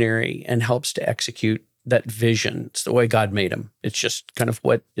visionary and helps to execute that vision. It's the way God made them. It's just kind of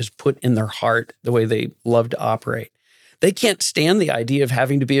what is put in their heart, the way they love to operate. They can't stand the idea of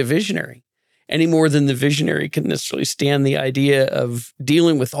having to be a visionary any more than the visionary can necessarily stand the idea of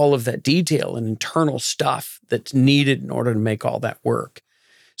dealing with all of that detail and internal stuff that's needed in order to make all that work.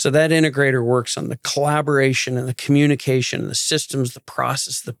 So that integrator works on the collaboration and the communication, the systems, the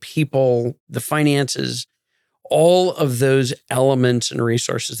process, the people, the finances, all of those elements and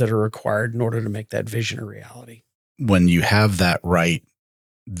resources that are required in order to make that vision a reality. When you have that right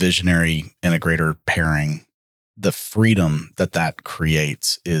visionary integrator pairing, the freedom that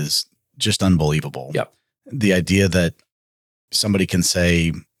creates is just unbelievable. Yep. The idea that somebody can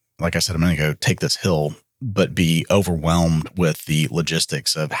say, like I said, I'm going to go take this hill, but be overwhelmed with the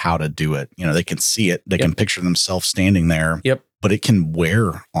logistics of how to do it. They can see it. They can picture themselves standing there. Yep. But it can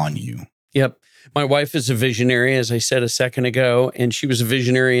wear on you. Yep. My wife is a visionary, as I said a second ago, and she was a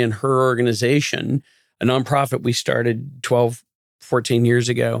visionary in her organization, a nonprofit we started 12, 14 years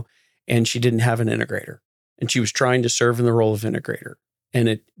ago, and she didn't have an integrator. And she was trying to serve in the role of integrator, and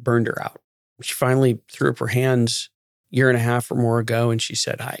it burned her out. She finally threw up her hands a year and a half or more ago, and she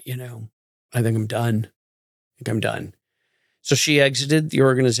said, I think I'm done. I'm done. So she exited the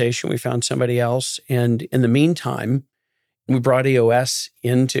organization. We found somebody else. And in the meantime, we brought EOS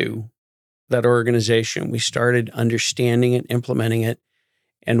into that organization. We started understanding it, implementing it.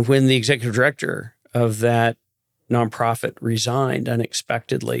 And when the executive director of that nonprofit resigned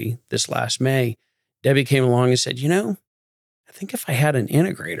unexpectedly this last May, Debbie came along and said, I think if I had an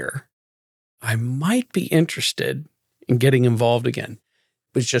integrator, I might be interested in getting involved again.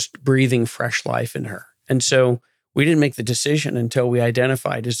 It was just breathing fresh life in her. And so we didn't make the decision until we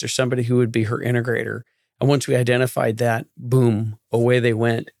identified, is there somebody who would be her integrator? And once we identified that, boom, away they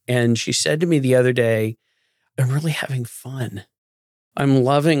went. And she said to me the other day, I'm really having fun. I'm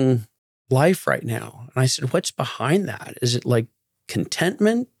loving life right now. And I said, what's behind that? Is it like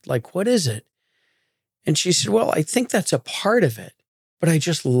contentment? Like, what is it? And she said, well, I think that's a part of it, but I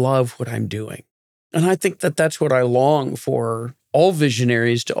just love what I'm doing. And I think that that's what I long for all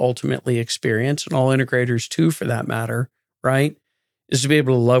visionaries to ultimately experience, and all integrators too, for that matter, right? Is to be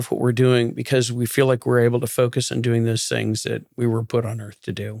able to love what we're doing because we feel like we're able to focus on doing those things that we were put on earth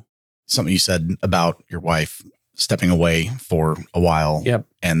to do. Something you said about your wife stepping away for a while, Yep.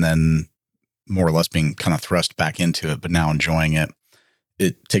 and then more or less being kind of thrust back into it, but now enjoying it.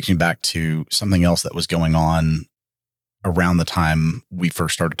 It takes me back to something else that was going on around the time we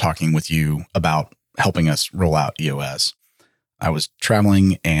first started talking with you about helping us roll out EOS. I was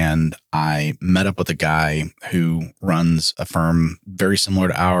traveling and I met up with a guy who runs a firm very similar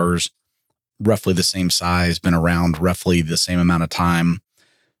to ours, roughly the same size, been around roughly the same amount of time.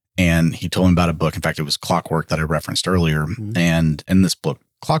 And he told me about a book. In fact, it was Clockwork that I referenced earlier. Mm-hmm. And in this book,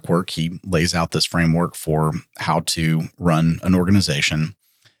 Clockwork, he lays out this framework for how to run an organization.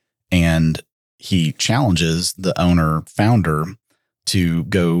 And he challenges the owner, founder, to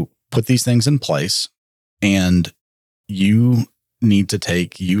go put these things in place. And you need to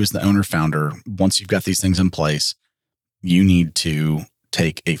take, you as the owner, founder, once you've got these things in place, you need to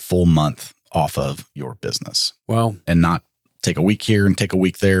take a full month off of your business. Wow. And not take a week here and take a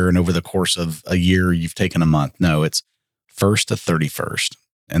week there. And over the course of a year, you've taken a month. No, it's 1st to 31st.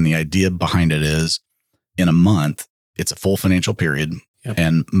 And the idea behind it is in a month, it's a full financial period. Yep.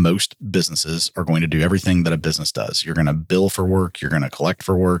 And most businesses are going to do everything that a business does. You're going to bill for work. You're going to collect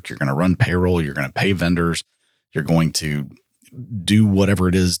for work. You're going to run payroll. You're going to pay vendors. You're going to do whatever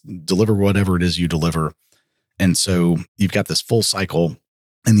it is, deliver whatever it is you deliver. And so you've got this full cycle.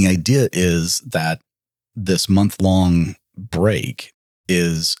 And the idea is that this month-long break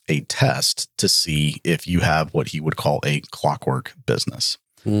is a test to see if you have what he would call a clockwork business.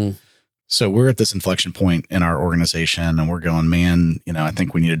 Mm. So we're at this inflection point in our organization and we're going, man, I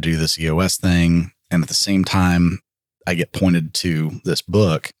think we need to do this EOS thing. And at the same time, I get pointed to this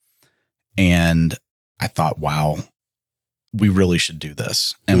book and I thought, wow, we really should do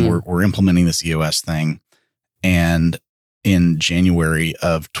this. And we're implementing this EOS thing. And in January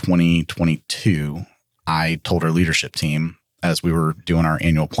of 2022, I told our leadership team as we were doing our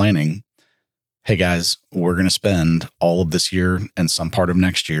annual planning, hey guys, we're going to spend all of this year and some part of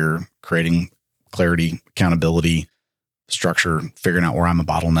next year creating clarity, accountability, structure, figuring out where I'm a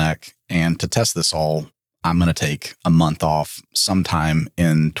bottleneck. And to test this all, I'm going to take a month off sometime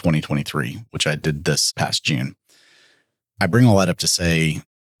in 2023, which I did this past June. I bring all that up to say,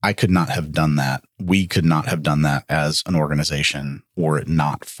 I could not have done that. We could not have done that as an organization were it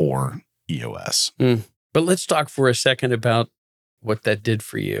not for EOS. But let's talk for a second about what that did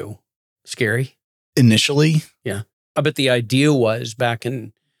for you. Scary? Initially? Yeah. But the idea was back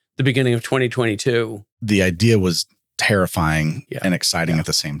in the beginning of 2022. The idea was terrifying and exciting at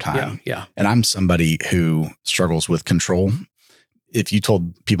the same time. Yeah. And I'm somebody who struggles with control. If you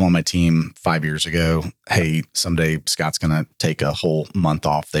told people on my team 5 years ago, hey, someday Scott's going to take a whole month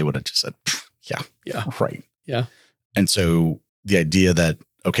off, they would have just said, yeah, right. Yeah. And so the idea that,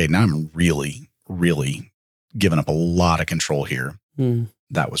 okay, now I'm really giving up a lot of control here.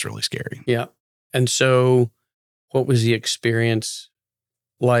 That was really scary. Yeah. And so what was the experience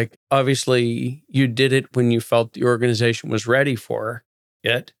like? Obviously, you did it when you felt the organization was ready for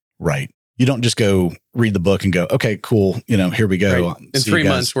it. Right. You don't just go read the book and go, okay, cool. Here we go. Right. In 3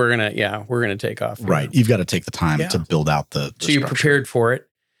 months, we're going to take off. Right. You've got to take the time to build out the So you prepared for it.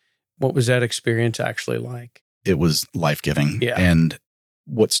 What was that experience actually like? It was life-giving. Yeah. And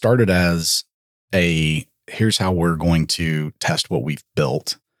what started as here's how we're going to test what we've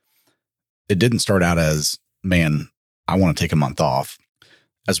built. It didn't start out as, man, I want to take a month off.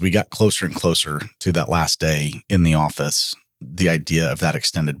 As we got closer and closer to that last day in the office, the idea of that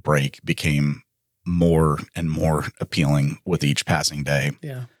extended break became more and more appealing with each passing day.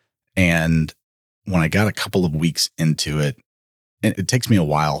 Yeah. And when I got a couple of weeks into it, it takes me a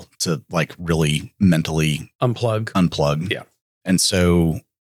while to really mentally unplug. Yeah. And so a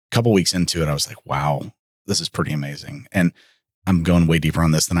couple weeks into it, I was like, wow, this is pretty amazing. And I'm going way deeper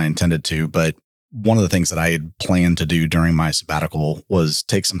on this than I intended to, but one of the things that I had planned to do during my sabbatical was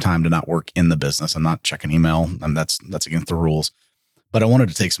take some time to not work in the business. I'm not checking email, and that's against the rules. But I wanted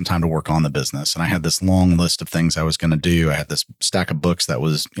to take some time to work on the business. And I had this long list of things I was going to do. I had this stack of books that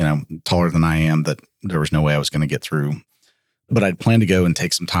was, taller than I am, that there was no way I was going to get through. But I'd planned to go and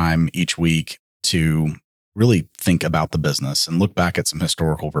take some time each week to really think about the business and look back at some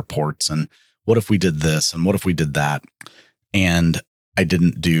historical reports and what if we did this and what if we did that? And I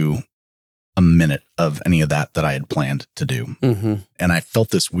didn't do a minute of any of that I had planned to do. Mm-hmm. And I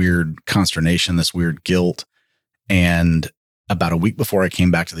felt this weird consternation, this weird guilt. And about a week before I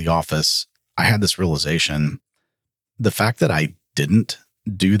came back to the office, I had this realization. The fact that I didn't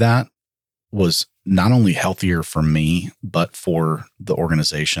do that was not only healthier for me, but for the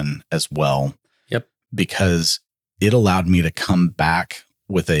organization as well. Yep. Because it allowed me to come back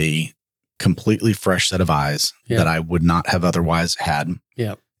with a completely fresh set of eyes that I would not have otherwise had.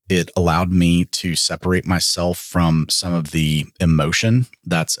 Yep. It allowed me to separate myself from some of the emotion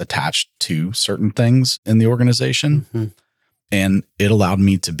that's attached to certain things in the organization. Mm-hmm. And it allowed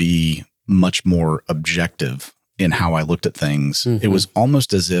me to be much more objective in how I looked at things. Mm-hmm. It was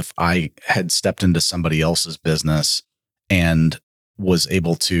almost as if I had stepped into somebody else's business and was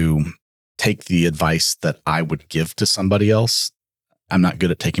able to take the advice that I would give to somebody else. I'm not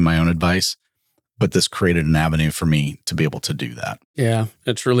good at taking my own advice, but this created an avenue for me to be able to do that. Yeah,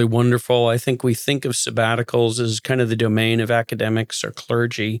 it's really wonderful. I think we think of sabbaticals as kind of the domain of academics or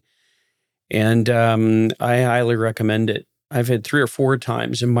clergy. And I highly recommend it. I've had 3 or 4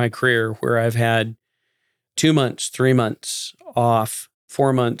 times in my career where I've had 2 months, 3 months off,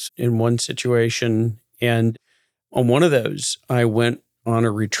 4 months in one situation. And on one of those, I went on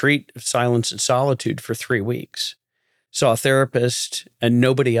a retreat of silence and solitude for 3 weeks. Saw a therapist and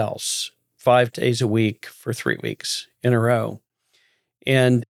nobody else, 5 days a week for 3 weeks in a row.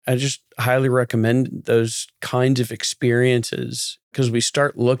 And I just highly recommend those kinds of experiences because we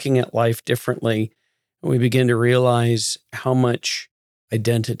start looking at life differently and we begin to realize how much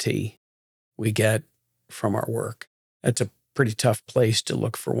identity we get from our work. That's a pretty tough place to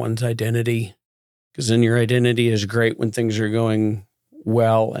look for one's identity because then your identity is great when things are going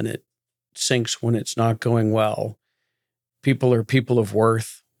well and it sinks when it's not going well. People are people of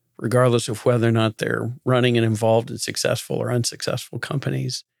worth, regardless of whether or not they're running and involved in successful or unsuccessful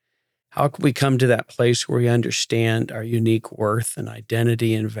companies. How can we come to that place where we understand our unique worth and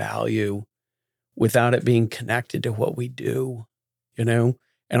identity and value without it being connected to what we do, And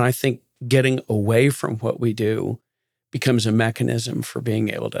I think getting away from what we do becomes a mechanism for being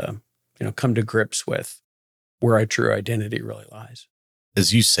able to, come to grips with where our true identity really lies.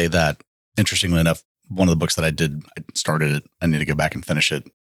 As you say that, interestingly enough, one of the books that I started it, I need to go back and finish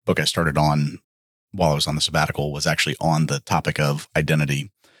it. Book I started on while I was on the sabbatical was actually on the topic of identity.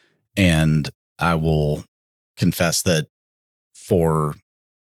 And I will confess that for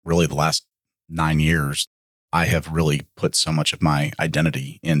really the last 9 years, I have really put so much of my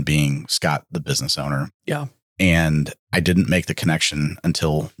identity in being Scott, the business owner. Yeah. And I didn't make the connection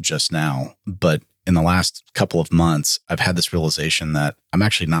until just now. But in the last couple of months, I've had this realization that I'm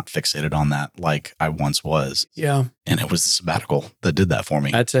actually not fixated on that like I once was. Yeah. And it was the sabbatical that did that for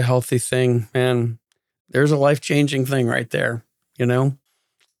me. That's a healthy thing, man. There's a life-changing thing right there,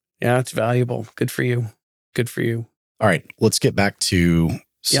 Yeah, it's valuable. Good for you. Good for you. All right, let's get back to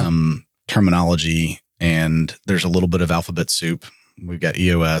some terminology. And there's a little bit of alphabet soup. We've got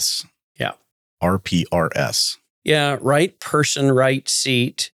EOS. Yeah. RPRS. Yeah, right person, right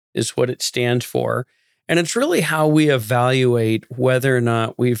seat is what it stands for. And it's really how we evaluate whether or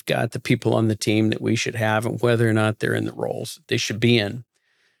not we've got the people on the team that we should have and whether or not they're in the roles that they should be in.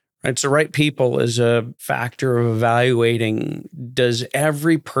 Right? So right people is a factor of evaluating, does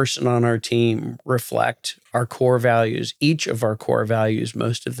every person on our team reflect our core values, each of our core values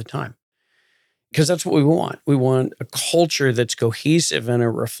most of the time? Because that's what we want. We want a culture that's cohesive and a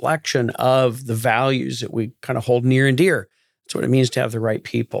reflection of the values that we kind of hold near and dear. That's what it means to have the right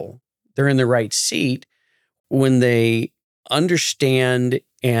people. They're in the right seat when they understand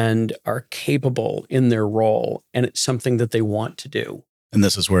and are capable in their role, and it's something that they want to do. And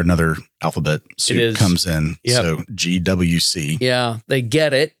this is where another alphabet soup comes in. Yep. So GWC. Yeah, they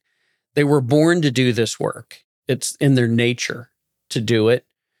get it. They were born to do this work. It's in their nature to do it.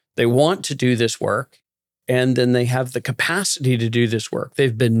 They want to do this work, and then they have the capacity to do this work.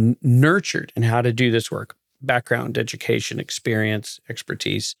 They've been nurtured in how to do this work, background, education, experience,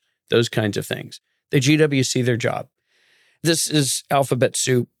 expertise, those kinds of things. They GWC their job. This is alphabet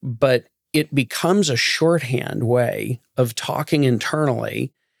soup, but it becomes a shorthand way of talking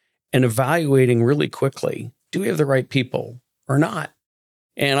internally and evaluating really quickly, do we have the right people or not?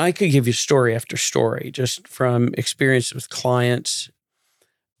 And I could give you story after story just from experience with clients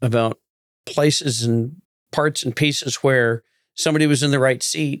about places and parts and pieces where somebody was in the right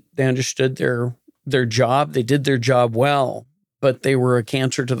seat. They understood their job. They did their job well, but they were a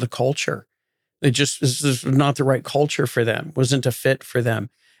cancer to the culture. This was not the right culture for them, wasn't a fit for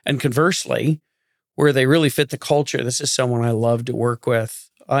them. And conversely, where they really fit the culture, this is someone I love to work with.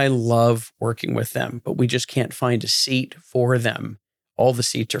 I love working with them, but we just can't find a seat for them. All the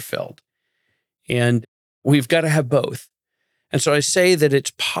seats are filled. And we've got to have both. And so I say that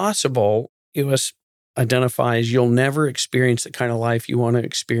it's possible, EOS identifies you'll never experience the kind of life you want to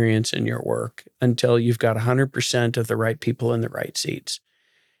experience in your work until you've got 100% of the right people in the right seats.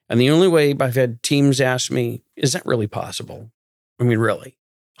 And the only way I've had teams ask me, is that really possible? I mean, really?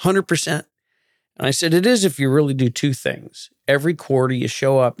 100%? And I said, it is if you really do two things. Every quarter, you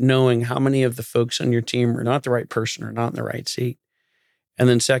show up knowing how many of the folks on your team are not the right person or not in the right seat. And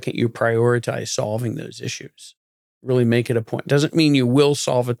then second, you prioritize solving those issues. Really make it a point. Doesn't mean you will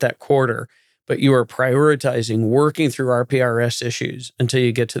solve it that quarter, but you are prioritizing working through RPRS issues until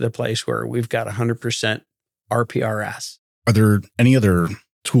you get to the place where we've got 100% RPRS. Are there any other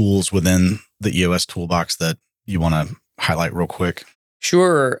tools within the EOS toolbox that you want to highlight real quick?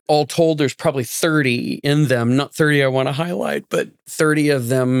 Sure. All told, there's probably 30 in them. Not 30 I want to highlight, but 30 of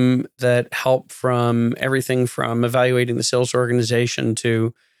them that help from everything from evaluating the sales organization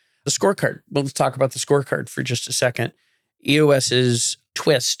to the scorecard. Well, let's talk about the scorecard for just a second. EOS's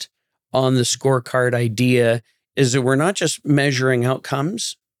twist on the scorecard idea is that we're not just measuring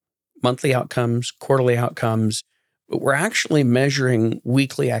outcomes, monthly outcomes, quarterly outcomes, but we're actually measuring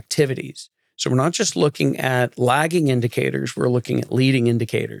weekly activities. So we're not just looking at lagging indicators, we're looking at leading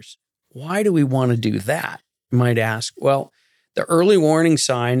indicators. Why do we want to do that? You might ask. Well, the early warning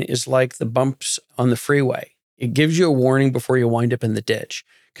sign is like the bumps on the freeway. It gives you a warning before you wind up in the ditch,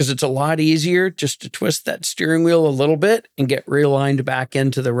 because it's a lot easier just to twist that steering wheel a little bit and get realigned back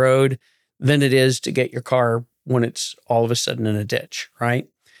into the road than it is to get your car when it's all of a sudden in a ditch, right?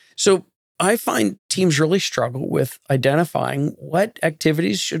 So I find teams really struggle with identifying what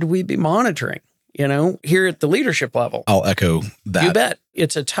activities should we be monitoring, here at the leadership level. I'll echo that. You bet.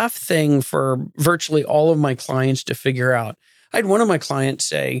 It's a tough thing for virtually all of my clients to figure out. I had one of my clients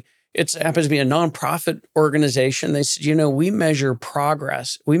say, it happens to be a nonprofit organization. They said, we measure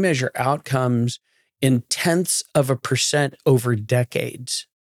progress. We measure outcomes in 0.1% over decades.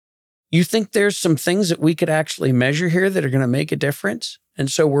 You think there's some things that we could actually measure here that are going to make a difference? And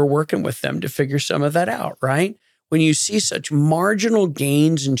so we're working with them to figure some of that out, right? When you see such marginal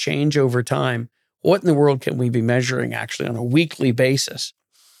gains and change over time, what in the world can we be measuring actually on a weekly basis?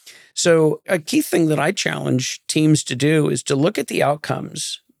 So a key thing that I challenge teams to do is to look at the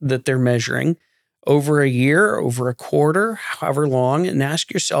outcomes that they're measuring over a year, over a quarter, however long, and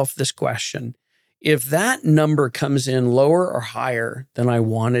ask yourself this question. If that number comes in lower or higher than I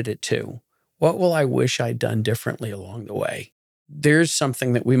wanted it to, what will I wish I'd done differently along the way? There's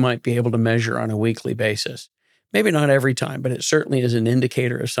something that we might be able to measure on a weekly basis. Maybe not every time, but it certainly is an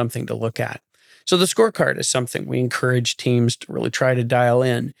indicator of something to look at. So the scorecard is something we encourage teams to really try to dial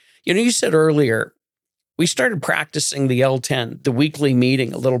in. You said earlier, we started practicing the L10, the weekly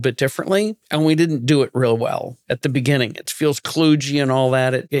meeting, a little bit differently, and we didn't do it real well at the beginning. It feels kludgy and all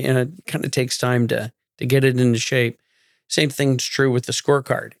that. It kind of takes time to get it into shape. Same thing's true with the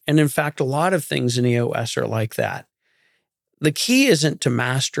scorecard. And in fact, a lot of things in EOS are like that. The key isn't to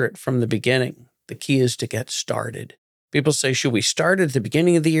master it from the beginning. The key is to get started. People say, should we start at the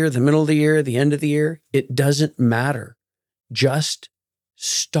beginning of the year, the middle of the year, the end of the year? It doesn't matter. Just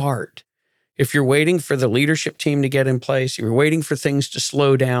start. If you're waiting for the leadership team to get in place, you're waiting for things to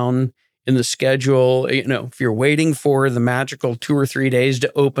slow down in the schedule, if you're waiting for the magical 2 or 3 days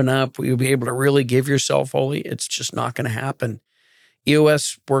to open up, will you be able to really give yourself wholly? It's just not going to happen.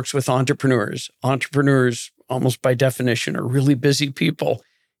 EOS works with entrepreneurs. Entrepreneurs, almost by definition, are really busy people.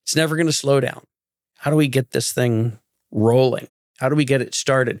 It's never going to slow down. How do we get this thing rolling? How do we get it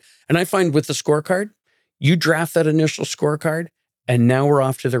started? And I find with the scorecard, you draft that initial scorecard, and now we're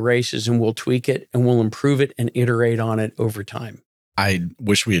off to the races, and we'll tweak it and we'll improve it and iterate on it over time. I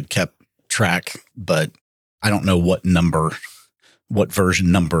wish we had kept track, but I don't know what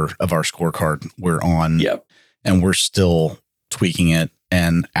version number of our scorecard we're on. Yep. And we're still tweaking it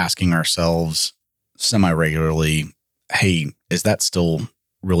and asking ourselves semi-regularly, hey, is that still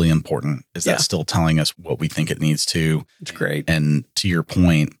really important? Is that still telling us what we think it needs to? It's great. And to your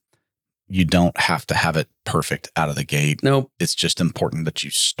point, you don't have to have it perfect out of the gate. Nope. It's just important that you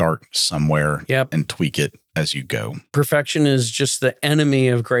start somewhere and tweak it as you go. Perfection is just the enemy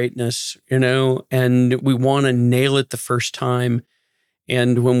of greatness, and we want to nail it the first time.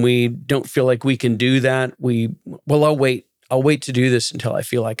 And when we don't feel like we can do that, I'll wait to do this until I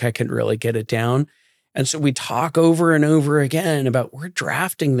feel like I can really get it down. And so we talk over and over again about we're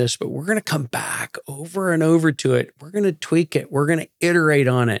drafting this, but we're going to come back over and over to it. We're going to tweak it. We're going to iterate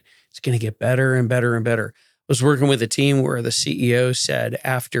on it. It's going to get better and better and better. I was working with a team where the CEO said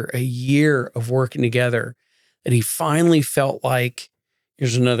after a year of working together that he finally felt like,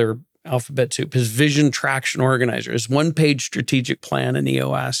 here's another alphabet soup, his vision traction organizer, his one-page strategic plan in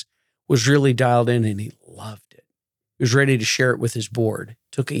EOS was really dialed in and he loved it. He was ready to share it with his board. It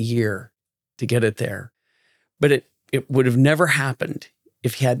took a year. to get it there. But it would have never happened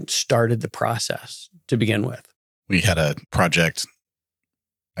if he hadn't started the process to begin with. We had a project,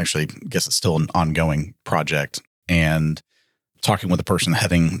 actually, I guess it's still an ongoing project. And talking with the person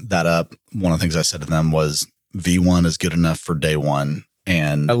heading that up, one of the things I said to them was V1 is good enough for day one.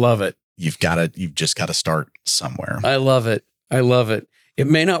 And I love it. You've just got to start somewhere. I love it. It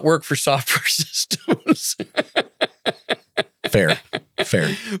may not work for software systems. Fair.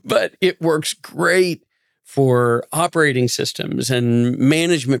 But it works great for operating systems and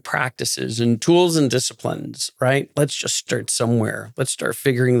management practices and tools and disciplines, right? Let's just start somewhere. Let's start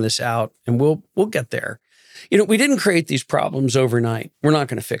figuring this out and we'll get there. We didn't create these problems overnight. We're not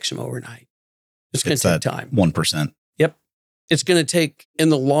going to fix them overnight. It's going to take time. 1%. Yep. It's going to take, in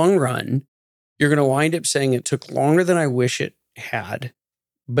the long run, you're going to wind up saying it took longer than I wish it had,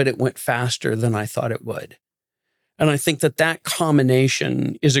 but it went faster than I thought it would. And I think that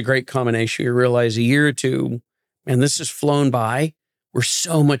combination is a great combination. You realize a year or two, and this has flown by. We're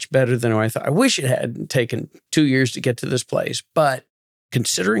so much better than I thought. I wish it had taken 2 years to get to this place, but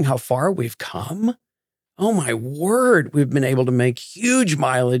considering how far we've come, oh my word, we've been able to make huge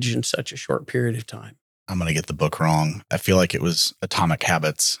mileage in such a short period of time. I'm going to get the book wrong. I feel like it was Atomic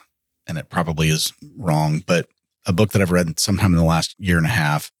Habits, and it probably is wrong, but a book that I've read sometime in the last year and a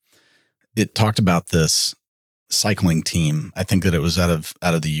half, it talked about this cycling team. I think that it was out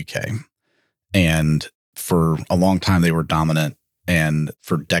of the UK. And for a long time, they were dominant. And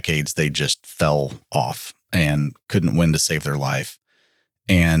for decades, they just fell off and couldn't win to save their life.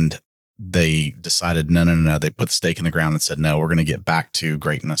 And they decided, no. They put the stake in the ground and said, no, we're going to get back to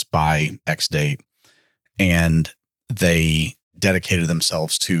greatness by X date. And they dedicated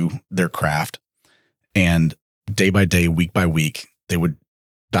themselves to their craft. And day by day, week by week, they would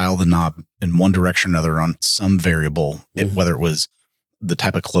dial the knob in one direction or another on some variable, whether it was the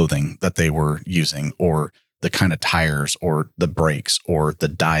type of clothing that they were using or the kind of tires or the brakes or the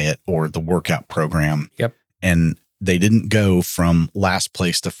diet or the workout program. Yep. And they didn't go from last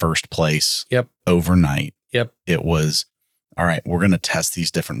place to first place overnight. Yep. It was, all right, we're going to test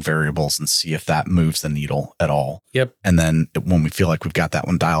these different variables and see if that moves the needle at all. Yep. And then when we feel like we've got that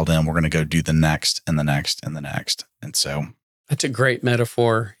one dialed in, we're going to go do the next and the next and the next. And so that's a great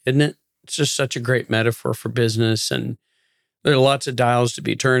metaphor, isn't it? It's just such a great metaphor for business. And there are lots of dials to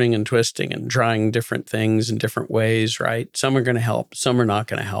be turning and twisting and trying different things in different ways, right? Some are going to help. Some are not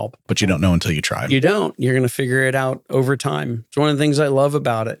going to help. But you don't know until you try. You don't. You're going to figure it out over time. It's one of the things I love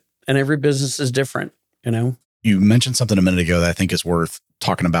about it. And every business is different, You mentioned something a minute ago that I think is worth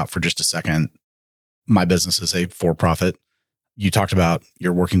talking about for just a second. My business is a for-profit. You talked about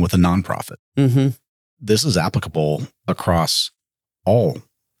you're working with a nonprofit. Mm-hmm. This is applicable across all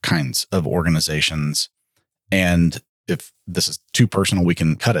kinds of organizations. And if this is too personal, we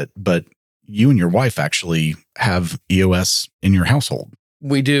can cut it. But you and your wife actually have EOS in your household.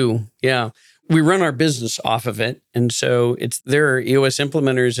 We do. Yeah. We run our business off of it. And so there are EOS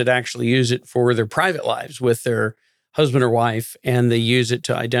implementers that actually use it for their private lives with their husband or wife. And they use it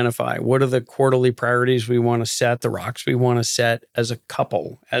to identify what are the quarterly priorities we want to set, the rocks we want to set as a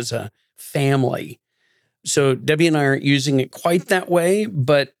couple, as a family. So Debbie and I aren't using it quite that way,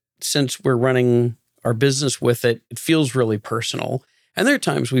 but since we're running our business with it, it feels really personal. And there are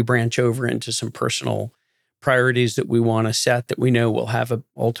times we branch over into some personal priorities that we want to set that we know will have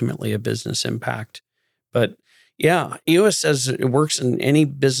ultimately a business impact. But yeah, EOS says it works in any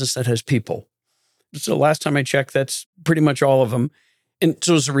business that has people. So last time I checked, that's pretty much all of them. And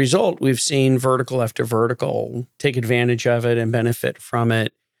so as a result, we've seen vertical after vertical take advantage of it and benefit from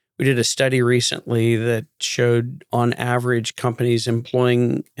it. We did a study recently that showed on average companies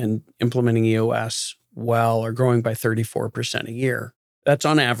employing and implementing EOS well are growing by 34% a year. That's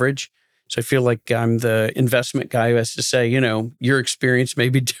on average. So I feel like I'm the investment guy who has to say, your experience may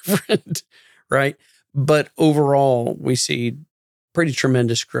be different, right? But overall, we see pretty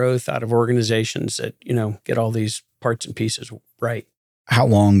tremendous growth out of organizations that, get all these parts and pieces right. How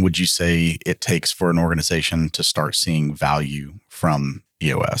long would you say it takes for an organization to start seeing value from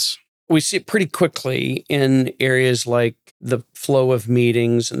EOS? We see it pretty quickly in areas like the flow of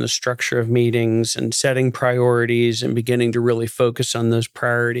meetings and the structure of meetings and setting priorities and beginning to really focus on those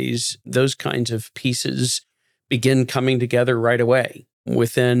priorities. Those kinds of pieces begin coming together right away.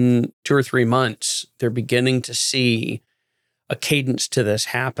 Within 2 or 3 months, they're beginning to see a cadence to this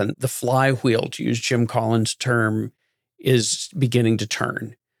happen. The flywheel, to use Jim Collins' term, is beginning to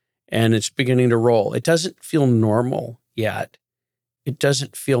turn and it's beginning to roll. It doesn't feel normal yet. It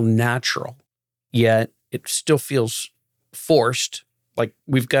doesn't feel natural, yet it still feels forced, like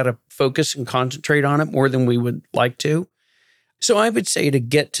we've got to focus and concentrate on it more than we would like to. So I would say to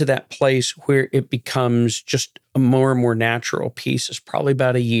get to that place where it becomes just a more and more natural piece is probably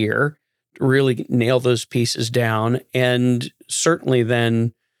about a year to really nail those pieces down. And certainly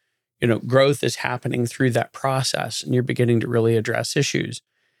then, growth is happening through that process and you're beginning to really address issues.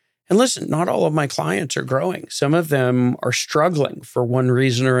 And listen, not all of my clients are growing. Some of them are struggling for one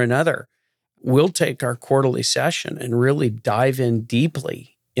reason or another. We'll take our quarterly session and really dive in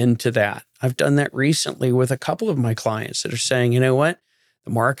deeply into that. I've done that recently with a couple of my clients that are saying, you know what?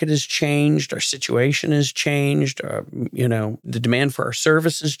 The market has changed. Our situation has changed. The demand for our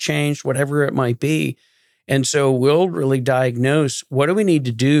service has changed, whatever it might be. And so we'll really diagnose what do we need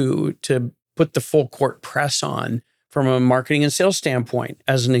to do to put the full court press on from a marketing and sales standpoint,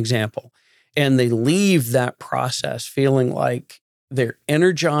 as an example. And they leave that process feeling like they're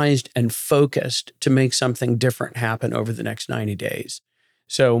energized and focused to make something different happen over the next 90 days.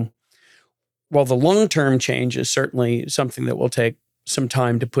 So while the long-term change is certainly something that will take some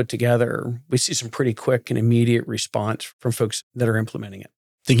time to put together, we see some pretty quick and immediate response from folks that are implementing it.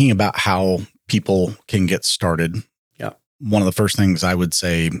 Thinking about how people can get started. Yeah. One of the first things I would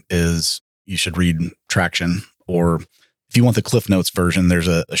say is you should read Traction, or if you want the Cliff Notes version, there's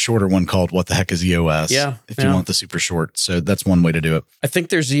a shorter one called What the Heck is EOS? Yeah. If you want the super short. So that's one way to do it. I think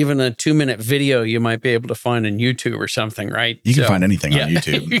there's even a 2-minute video you might be able to find on YouTube or something, right? You can find anything on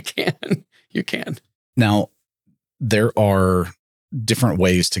YouTube. You can. Now, there are different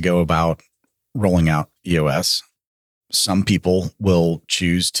ways to go about rolling out EOS. Some people will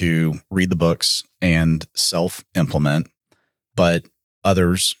choose to read the books and self-implement, but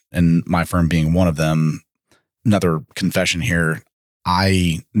others, and my firm being one of them, another confession here,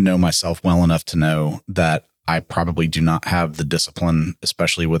 I know myself well enough to know that I probably do not have the discipline,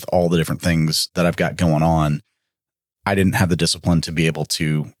 especially with all the different things that I've got going on. I didn't have the discipline to be able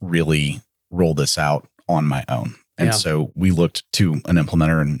to really roll this out on my own. And so we looked to an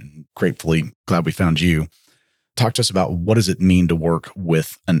implementer, and gratefully glad we found you. Talk to us about what does it mean to work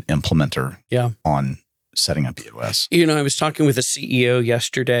with an implementer on setting up EOS? I was talking with a CEO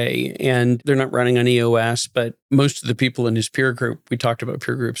yesterday, and they're not running on EOS, but most of the people in his peer group, we talked about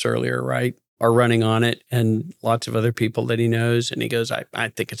peer groups earlier, right, are running on it, and lots of other people that he knows. And he goes, I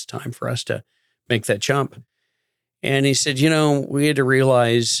think it's time for us to make that jump. And he said, we had to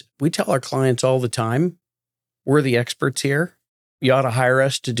realize, we tell our clients all the time, we're the experts here. You ought to hire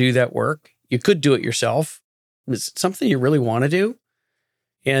us to do that work. You could do it yourself. Is it something you really want to do?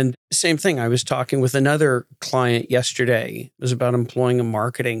 And same thing, I was talking with another client yesterday. It was about employing a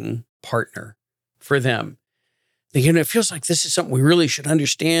marketing partner for them. Thinking, it feels like this is something we really should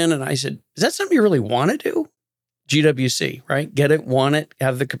understand. And I said, is that something you really want to do? GWC, right? Get it, want it,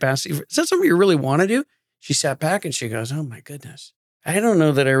 have the capacity. Is that something you really want to do? She sat back and she goes, oh my goodness, I don't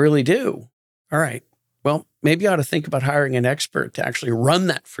know that I really do. All right, well, maybe you ought to think about hiring an expert to actually run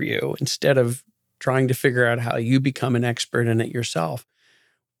that for you instead of trying to figure out how you become an expert in it yourself.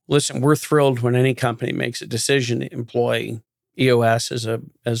 Listen, we're thrilled when any company makes a decision to employ EOS as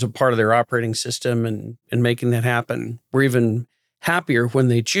a part of their operating system and making that happen. We're even happier when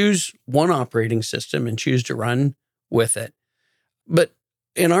they choose one operating system and choose to run with it. But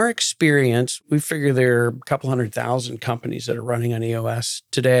in our experience, we figure there are a couple 100,000 companies that are running on EOS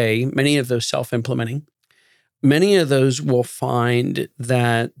today, many of those self-implementing. Many of those will find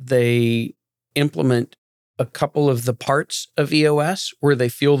that they implement a couple of the parts of EOS where they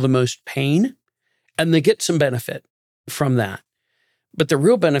feel the most pain, and they get some benefit from that. But the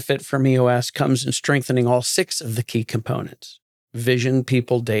real benefit from EOS comes in strengthening all 6 of the key components: vision,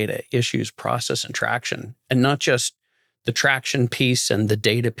 people, data, issues, process, and traction. And not just the traction piece and the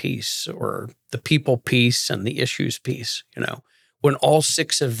data piece, or the people piece and the issues piece, when all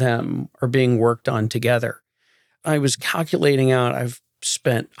 6 of them are being worked on together. I was calculating out, I've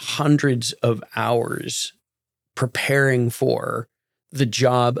spent hundreds of hours preparing for the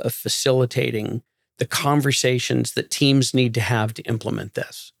job of facilitating the conversations that teams need to have to implement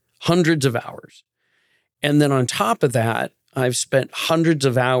this. Hundreds of hours. And then on top of that, I've spent hundreds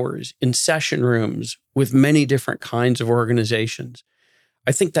of hours in session rooms with many different kinds of organizations.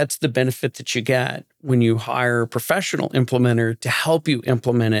 I think that's the benefit that you get when you hire a professional implementer to help you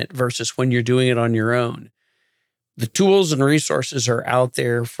implement it versus when you're doing it on your own. The tools and resources are out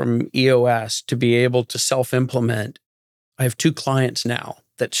there from EOS to be able to self-implement. I have 2 clients now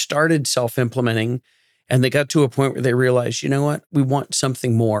that started self-implementing, and they got to a point where they realized, you know what, we want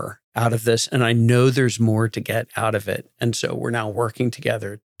something more out of this, and I know there's more to get out of it. And so we're now working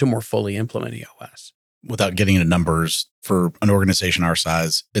together to more fully implement EOS. Without getting into numbers, for an organization our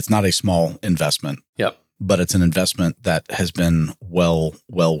size, it's not a small investment. Yep. But it's an investment that has been well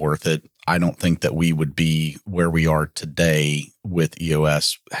worth it. I don't think that we would be where we are today with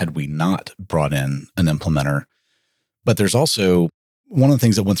EOS had we not brought in an implementer. But there's also one of the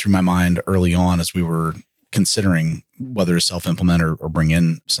things that went through my mind early on as we were considering whether to self-implement or bring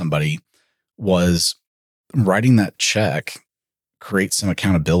in somebody was writing that check creates some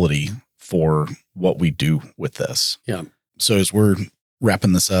accountability for what we do with this. Yeah. So as we're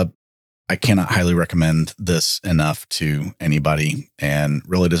wrapping this up, I cannot highly recommend this enough to anybody, and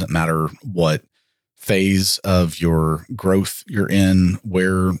really doesn't matter what phase of your growth you're in,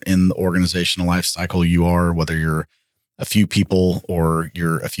 where in the organizational life cycle you are, whether you're a few people or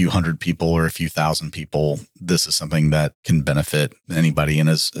you're a few hundred people or a few thousand people. This is something that can benefit anybody. And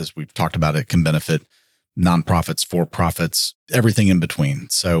as we've talked about, it can benefit nonprofits, for-profits, everything in between.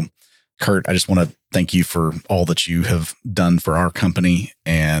 So Curt, I just want to thank you for all that you have done for our company.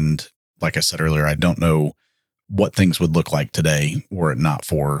 And like I said earlier, I don't know what things would look like today were it not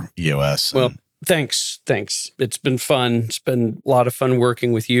for EOS. Well, thanks. It's been fun. It's been a lot of fun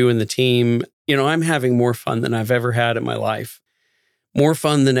working with you and the team. I'm having more fun than I've ever had in my life, more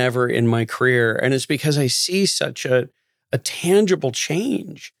fun than ever in my career. And it's because I see such a tangible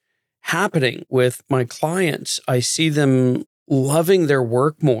change happening with my clients. I see them loving their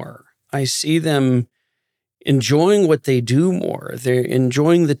work more. I see them enjoying what they do more. They're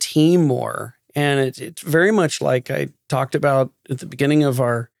enjoying the team more. And it's very much like I talked about at the beginning of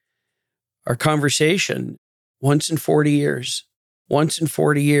our conversation, once in 40 years.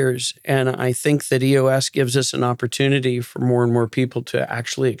 And I think that EOS gives us an opportunity for more and more people to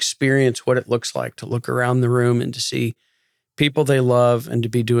actually experience what it looks like to look around the room and to see people they love and to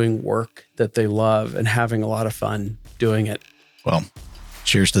be doing work that they love and having a lot of fun doing it. Well,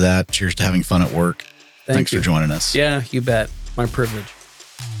 cheers to that. Cheers to having fun at work. Thanks for joining us. Yeah, you bet. My privilege.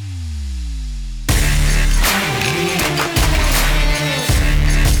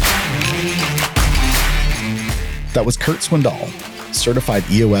 That was Curt Swindoll, certified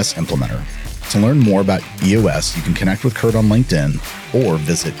EOS implementer. To learn more about EOS, you can connect with Curt on LinkedIn or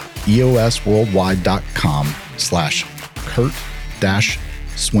visit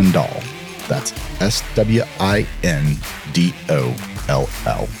eosworldwide.com/Curt-Swindoll. That's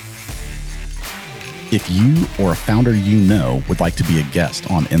SWINDOLL. If you or a founder you know would like to be a guest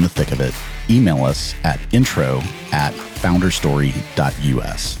on In the Thick of It, email us at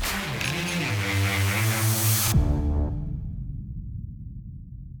intro@founderstory.us.